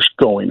Workers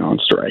going on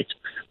strike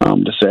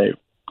to say,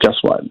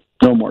 guess what?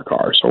 No more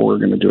cars, or we're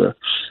going to do a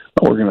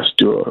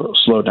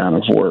slowdown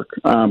of work.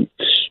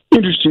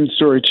 interesting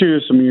story too.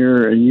 Some of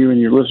you and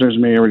your listeners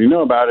may already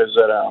know about is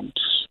that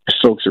if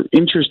folks are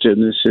interested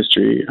in this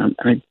history, and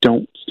I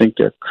don't think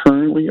they're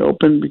currently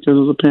open because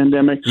of the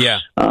pandemic. Yeah.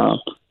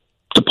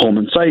 The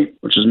Pullman site,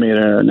 which was made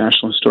a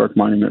National Historic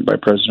Monument by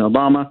President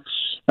Obama,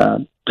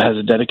 has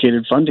a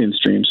dedicated funding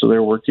stream. So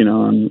they're working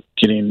on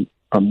getting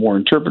more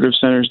interpretive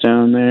centers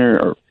down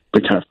there, or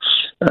the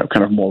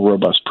kind of more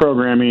robust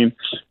programming.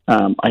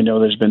 I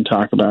know there's been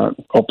talk about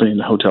opening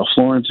the Hotel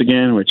Florence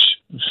again, which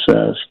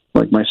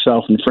like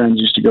myself and friends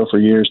used to go for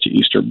years to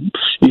Easter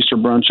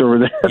brunch over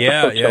there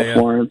at Hotel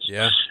Florence.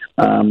 Yeah.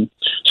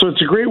 So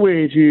it's a great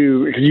way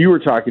to, because you were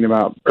talking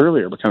about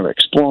earlier, but kind of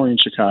exploring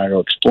Chicago,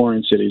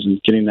 exploring cities,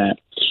 and getting that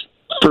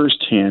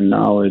firsthand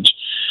knowledge.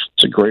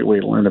 It's a great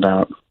way to learn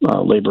about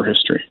labor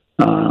history.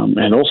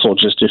 And also,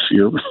 just if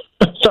you're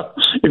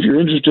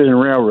interested in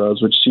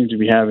railroads, which seem to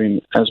be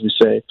having, as we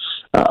say,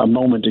 a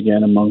moment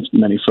again amongst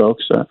many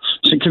folks. So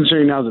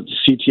considering now that the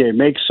CTA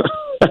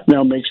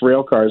makes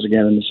rail cars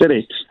again in the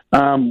city,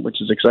 which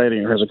is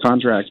exciting, or has a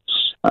contract,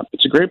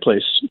 it's a great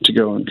place to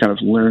go and kind of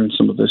learn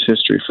some of this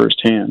history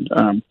firsthand.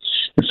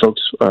 If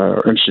folks are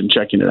interested in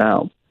checking it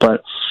out.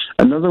 But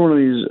another one of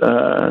these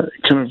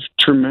kind of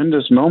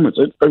tremendous moments,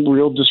 a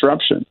real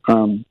disruption.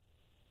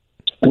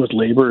 With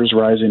laborers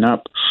rising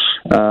up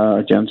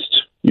against,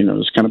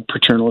 this kind of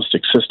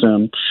paternalistic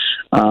system,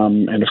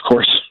 and of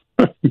course,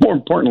 more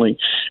importantly,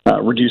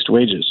 reduced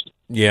wages.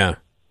 Yeah,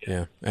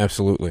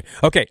 absolutely.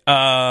 Okay,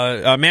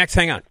 Max,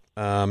 hang on.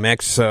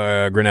 Max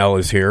Grinnell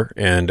is here,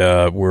 and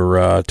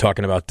we're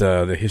talking about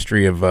the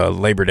history of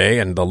Labor Day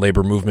and the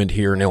labor movement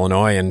here in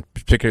Illinois, and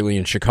particularly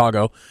in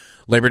Chicago.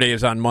 Labor Day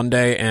is on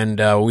Monday, and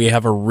we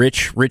have a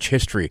rich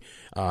history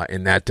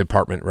in that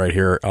department right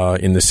here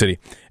in the city.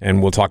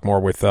 And we'll talk more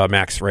with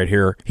Max right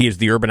here. He is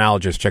the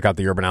Urbanologist. Check out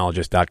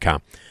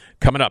theurbanologist.com.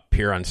 Coming up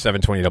here on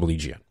 720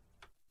 WGN.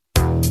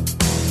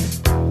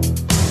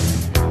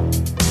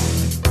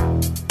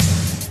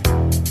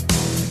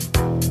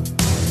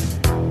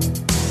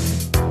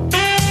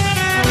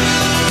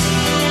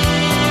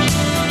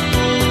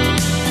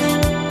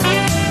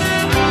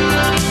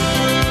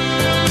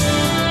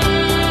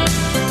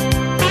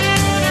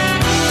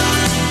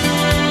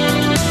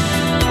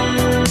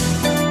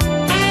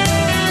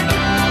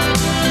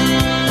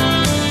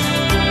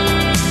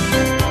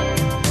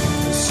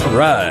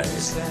 Right.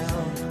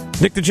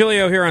 Nick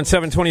DiGilio here on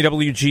 720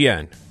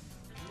 WGN.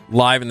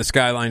 Live in the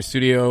Skyline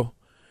studio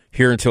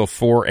here until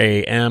 4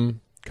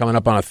 a.m. Coming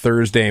up on a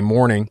Thursday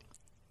morning.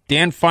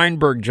 Dan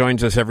Fienberg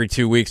joins us every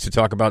 2 weeks to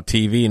talk about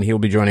TV, and he'll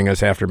be joining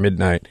us after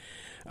midnight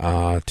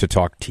to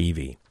talk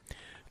TV.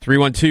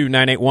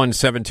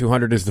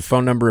 312-981-7200 is the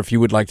phone number if you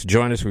would like to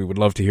join us. We would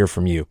love to hear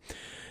from you.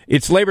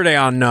 It's Labor Day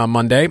on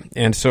Monday,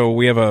 and so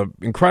we have an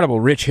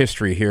incredible, rich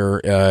history here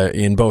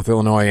in both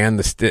Illinois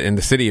and in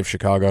the city of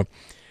Chicago.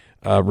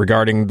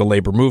 Regarding the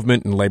labor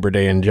movement and Labor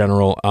Day in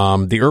general.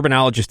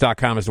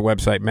 Theurbanologist.com is the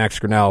website. Max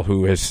Grinnell,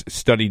 who has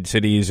studied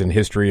cities and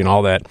history and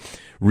all that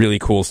really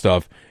cool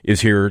stuff,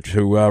 is here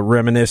to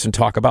reminisce and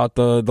talk about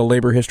the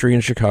labor history in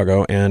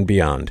Chicago and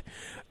beyond.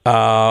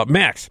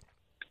 Max,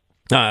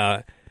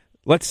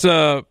 let's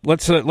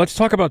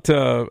talk about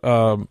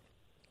the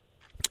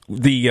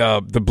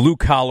blue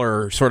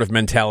collar sort of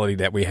mentality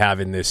that we have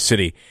in this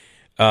city.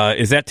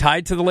 Is that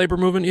tied to the labor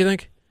movement, you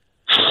think?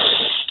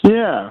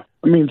 Yeah.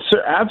 I mean, so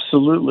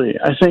absolutely.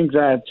 I think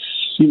that's,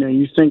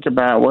 you think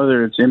about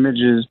whether it's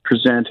images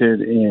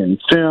presented in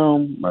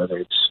film, whether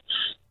it's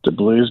the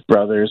Blues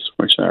Brothers,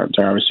 which are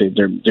obviously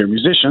they're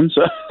musicians.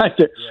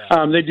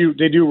 They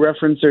do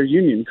reference their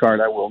union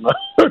card, I will note,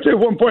 at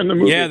one point in the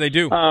movie. Yeah, they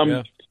do.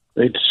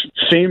 It's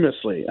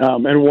famously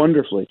and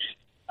wonderfully.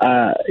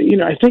 I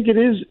think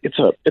it's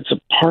a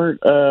part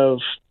of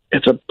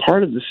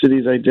the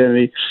city's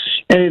identity,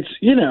 and it's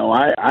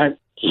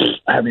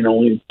having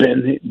only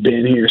been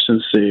here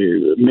since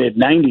the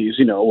mid-'90s,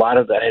 a lot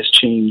of that has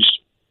changed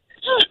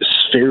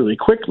fairly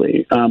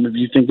quickly. If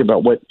you think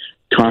about what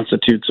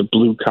constitutes a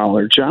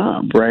blue-collar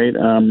job, right?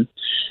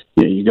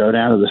 You go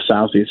down to the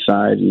southeast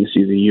side and you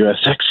see the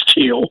USX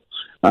Steel.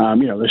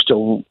 They're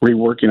still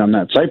reworking on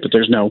that site, but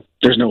there's no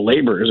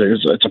laborers.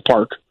 It's a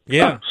park.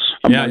 Yeah.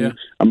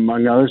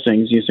 Among other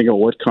things, you think of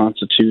what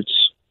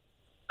constitutes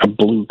a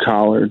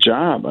blue-collar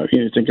job.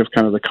 You think of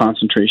kind of the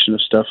concentration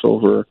of stuff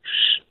over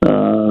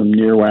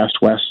near west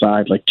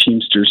side, like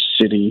Teamsters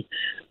City,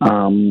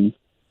 and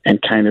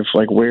kind of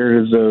like where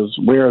are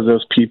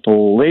those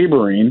people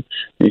laboring?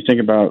 And you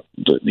think about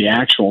the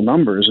actual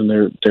numbers, and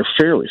they're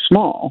fairly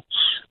small.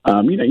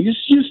 You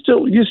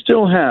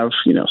still have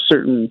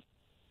certain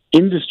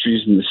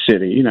industries in the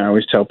city. I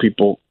always tell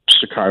people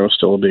Chicago's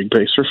still a big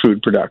place for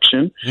food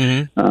production.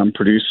 Mm-hmm.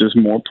 Produces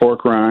more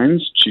pork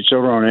rinds,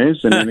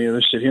 chicharrones, than any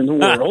other city in the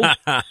world.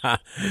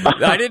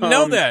 I didn't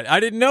know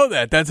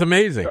that. That's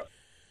amazing.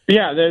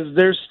 Yeah,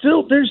 there's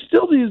still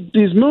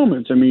these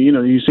moments. I mean,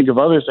 you think of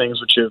other things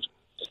which have,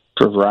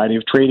 for a variety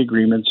of trade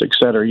agreements, et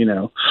cetera.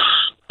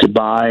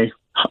 Goodbye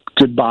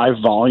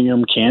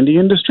volume candy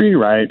industry,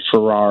 right?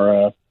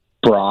 Ferrara,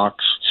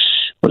 Brock's.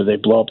 What did they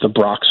blow up the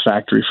Brock's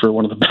factory for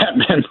one of the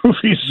Batman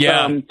movies?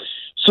 Yeah.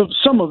 so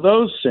some of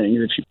those things,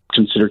 if you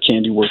consider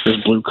candy workers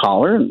blue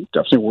collar, and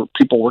definitely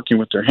people working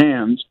with their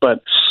hands,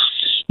 but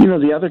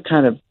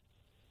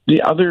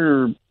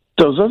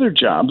those other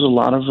jobs, a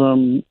lot of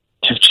them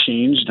have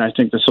changed, and I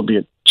think this will be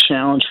a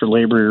challenge for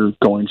labor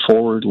going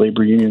forward.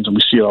 Labor unions, and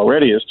we see it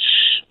already, is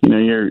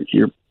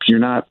you're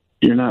not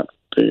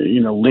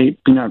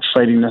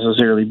fighting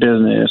necessarily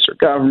business or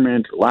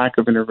government or lack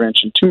of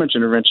intervention, too much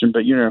intervention,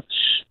 but you're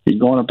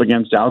going up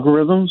against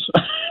algorithms.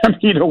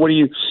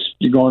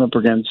 You're going up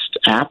against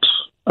apps.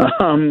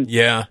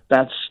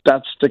 That's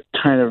the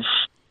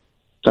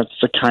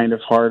kind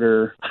of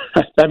harder.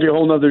 That'd be a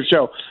whole nother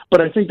show.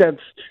 But I think it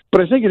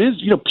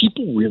is.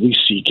 People really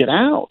seek it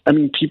out. I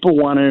mean, people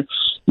want to.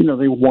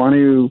 They want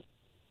to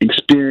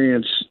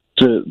experience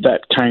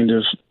that kind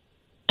of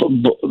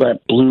that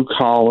blue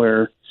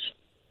collar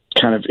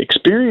kind of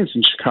experience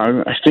in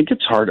Chicago. I think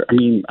it's harder. I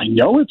mean, I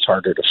know it's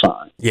harder to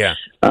find. Yeah.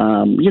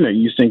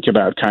 You think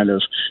about kind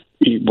of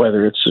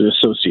whether it's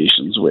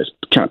associations with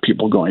kind of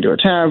people going to a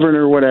tavern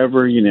or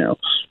whatever.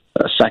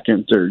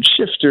 Second, third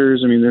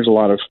shifters. I mean, there's a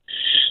lot of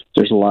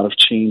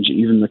change,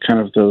 even the kind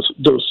of those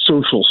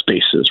social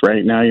spaces.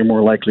 Right now, you're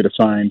more likely to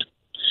find,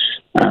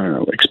 I don't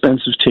know,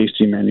 expensive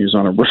tasting menus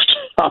on a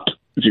rooftop.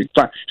 If you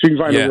can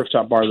find a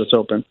rooftop bar that's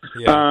open.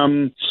 Yeah.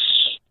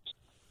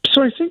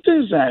 So I think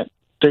there's that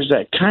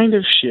kind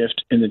of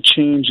shift in the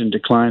change and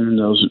decline in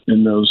those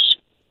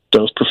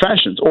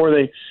professions, or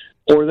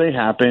they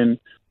happen.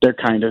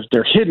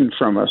 They're hidden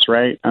from us,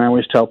 right? And I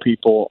always tell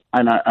people,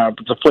 and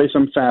the place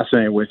I'm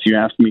fascinated with, you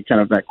asked me kind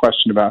of that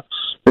question about,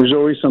 there's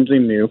always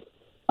something new.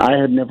 I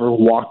had never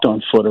walked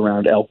on foot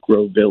around Elk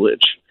Grove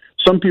Village.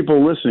 Some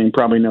people listening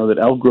probably know that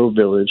Elk Grove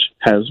Village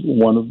has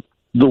one of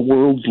the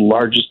world's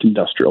largest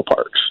industrial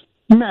parks.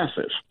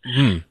 Massive,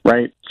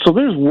 right? So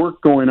there's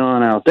work going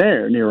on out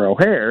there near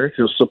O'Hare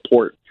to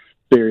support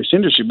various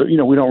industry, but we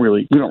don't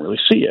really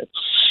see it.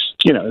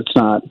 It's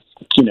not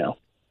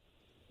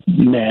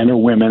men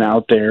or women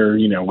out there,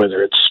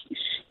 whether it's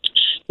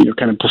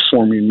kind of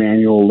performing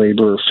manual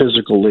labor or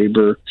physical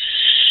labor,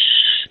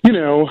 and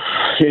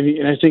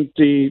I think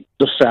the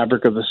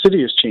fabric of the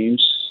city has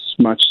changed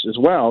much as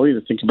well. You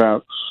think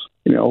about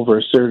over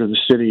a third of the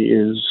city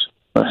is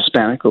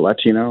Hispanic or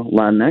Latino,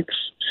 Latinx.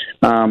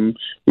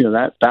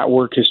 That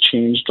work has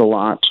changed a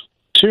lot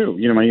too.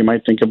 You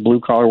might think of blue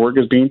collar work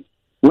as being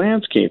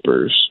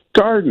landscapers,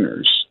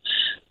 gardeners.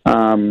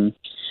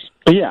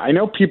 But yeah, I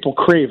know people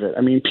crave it.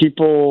 I mean,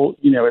 people,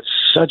 it's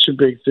such a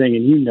big thing,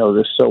 and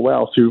this so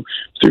well through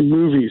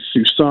movies,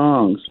 through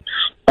songs.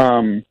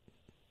 And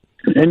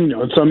in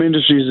some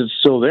industries it's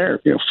still there,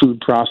 food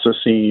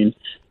processing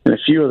and a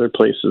few other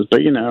places.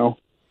 But you'll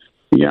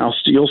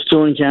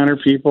still encounter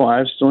people.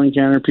 I've still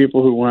encountered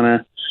people who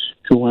want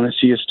to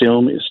see a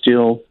steel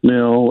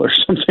mill or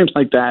something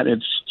like that.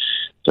 It's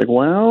like,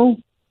 well,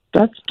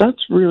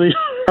 that's really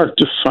hard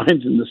to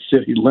find in the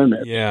city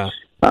limits. Yeah.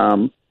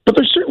 But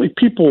there's certainly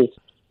people,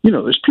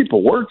 there's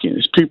people working.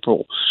 There's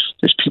people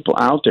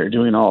out there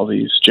doing all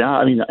these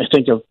jobs. I mean, I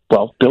think of,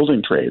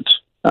 building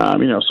trades,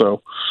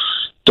 so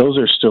those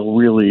are still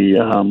really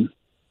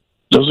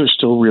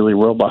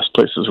robust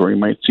places where you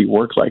might see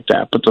work like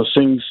that. But those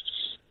things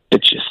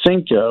that you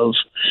think of,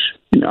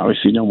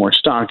 obviously no more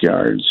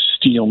stockyards,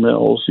 steel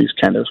mills, these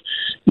kind of,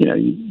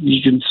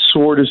 you can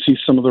sort of see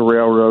some of the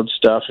railroad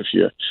stuff if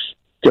you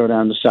go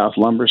down to South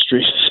Lumber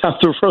Street,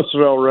 south of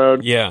Roosevelt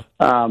Road. Yeah,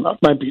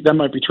 that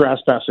might be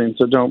trespassing.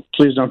 So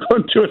please don't go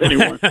into it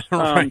anymore.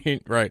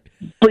 Right.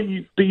 But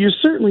you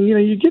certainly,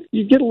 you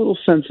get a little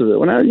sense of it.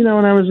 When I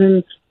was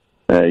in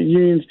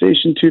Union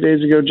Station 2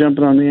 days ago,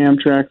 jumping on the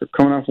Amtrak or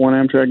coming off one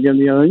Amtrak, getting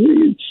the other,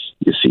 you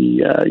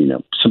see,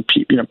 some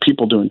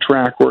people doing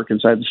track work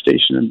inside the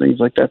station and things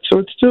like that. So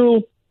it's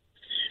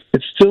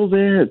still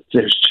there.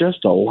 There's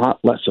just a lot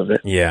less of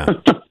it. Yeah,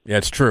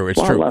 it's true. It's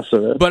a lot less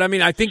of it. But I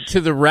mean, I think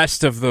to the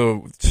rest of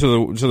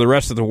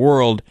the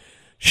world,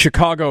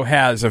 Chicago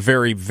has a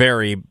very,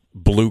 very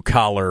blue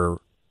collar,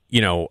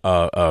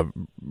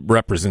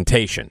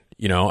 representation.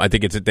 I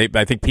think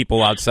I think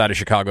people outside of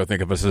Chicago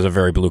think of us as a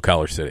very blue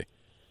collar city.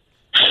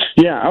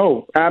 Yeah.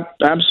 Oh,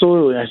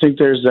 absolutely. I think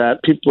there's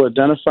that. People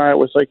identify it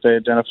with they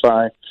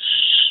identify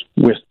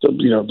with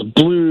the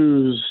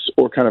blues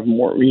or kind of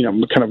more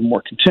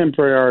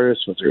contemporary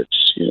artists, whether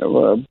it's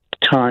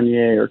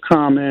Kanye or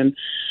Common,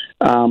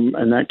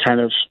 and that kind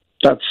of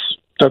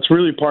that's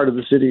really part of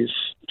the city's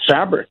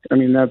fabric. I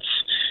mean,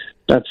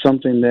 that's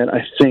something that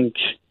I think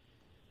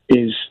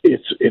is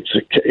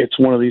it's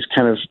one of these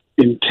kind of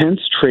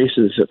intense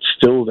traces that's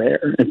still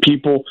there, and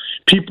people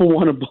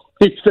want to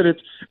believe that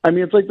it's. I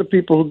mean, it's like the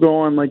people who go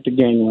on the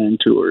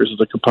gangland tours,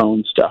 the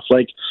Capone stuff.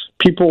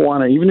 People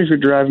want to, even if you're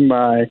driving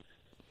by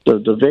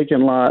the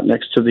vacant lot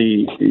next to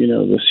the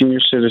senior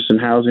citizen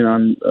housing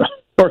on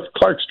North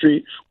Clark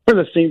Street, where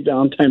the St.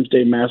 Valentine's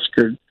Day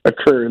massacre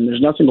occurred, and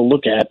there's nothing to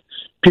look at.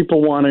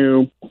 People want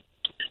to.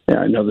 Yeah,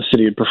 I know the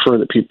city would prefer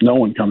that no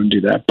one come and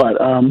do that, but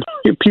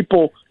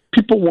people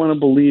want to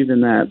believe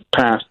in that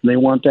past, and they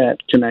want that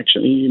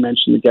connection. You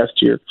mentioned the guest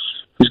here,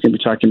 who's going to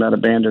be talking about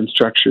abandoned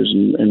structures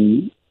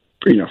and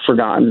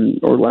forgotten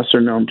or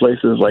lesser known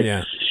places. Like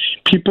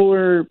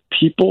people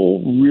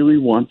really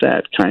want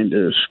that kind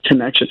of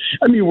connection.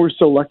 I mean, we're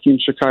so lucky in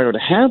Chicago to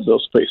have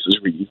those places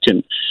where you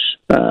can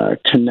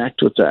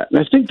connect with that. And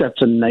I think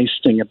that's a nice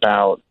thing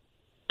about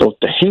both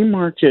the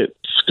Haymarket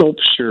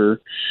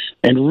sculpture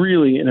and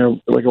really in a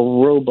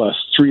robust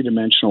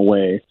 3-dimensional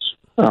way,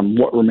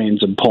 what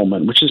remains in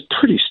Pullman, which is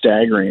pretty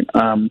staggering.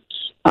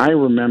 I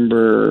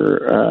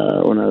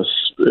remember when I was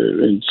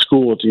in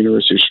school at the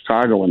University of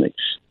Chicago when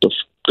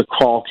the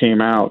call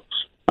came out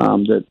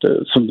that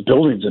some of the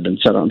buildings had been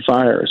set on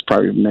fire, as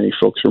probably many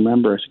folks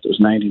remember. I think it was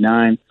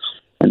 99,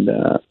 and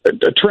a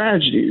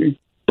tragedy.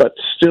 But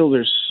still,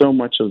 there's so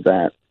much of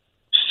that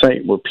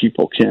site where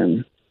people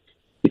can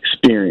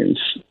experience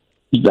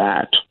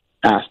that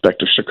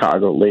aspect of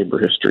Chicago labor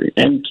history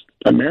and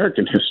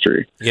American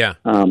history. Yeah,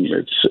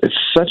 it's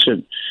such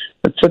an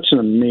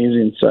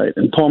amazing site,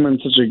 and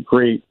Pullman's such a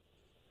great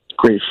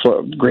place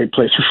for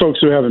folks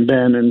who haven't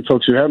been and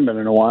folks who haven't been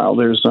in a while.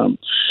 There's a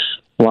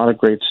lot of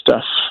great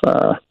stuff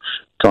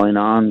going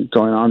on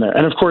there,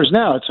 and of course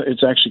now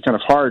it's actually kind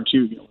of hard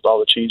too, with all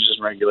the changes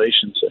in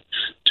regulations to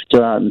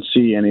go out and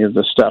see any of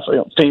the stuff.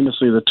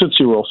 Famously, the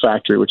Tootsie Roll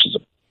factory, which is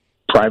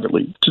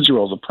Tootsie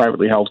Roll is a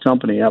privately held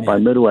company out by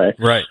Midway.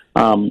 Right.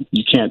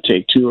 You can't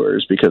take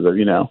tours because of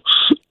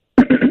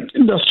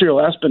industrial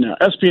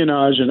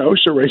espionage and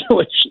OSHA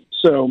regulations.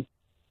 So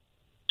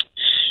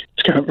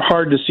it's kind of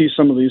hard to see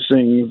some of these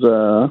things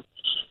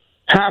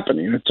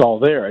happening. It's all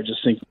there. I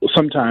just think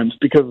sometimes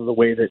because of the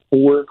way that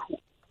work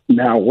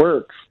now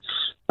works,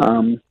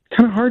 kind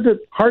of hard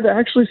to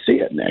actually see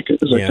it, Nick,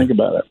 as I think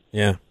about it.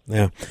 Yeah.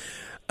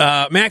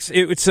 Max,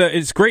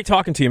 it's great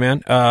talking to you,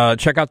 man.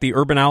 Check out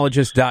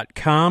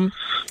theurbanologist.com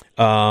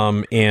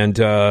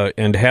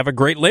and have a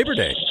great Labor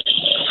Day.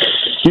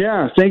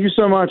 Yeah, thank you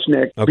so much,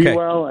 Nick. Okay. Be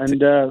well, and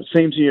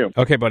same to you.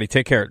 Okay, buddy,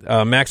 take care.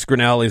 Max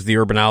Grinnell is the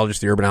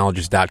urbanologist,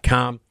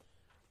 theurbanologist.com,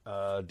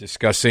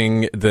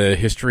 discussing the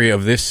history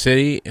of this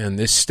city and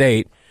this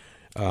state.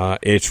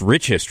 Its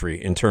rich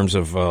history in terms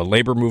of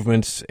labor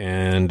movements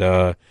and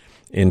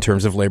in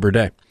terms of Labor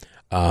Day.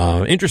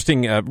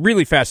 Interesting,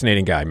 really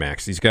fascinating guy,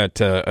 Max. He's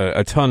got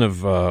a ton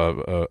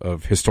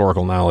of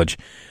historical knowledge,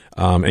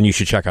 and you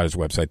should check out his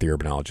website,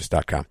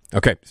 theurbanologist.com.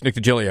 Okay, it's Nick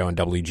DiGilio on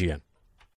WGN.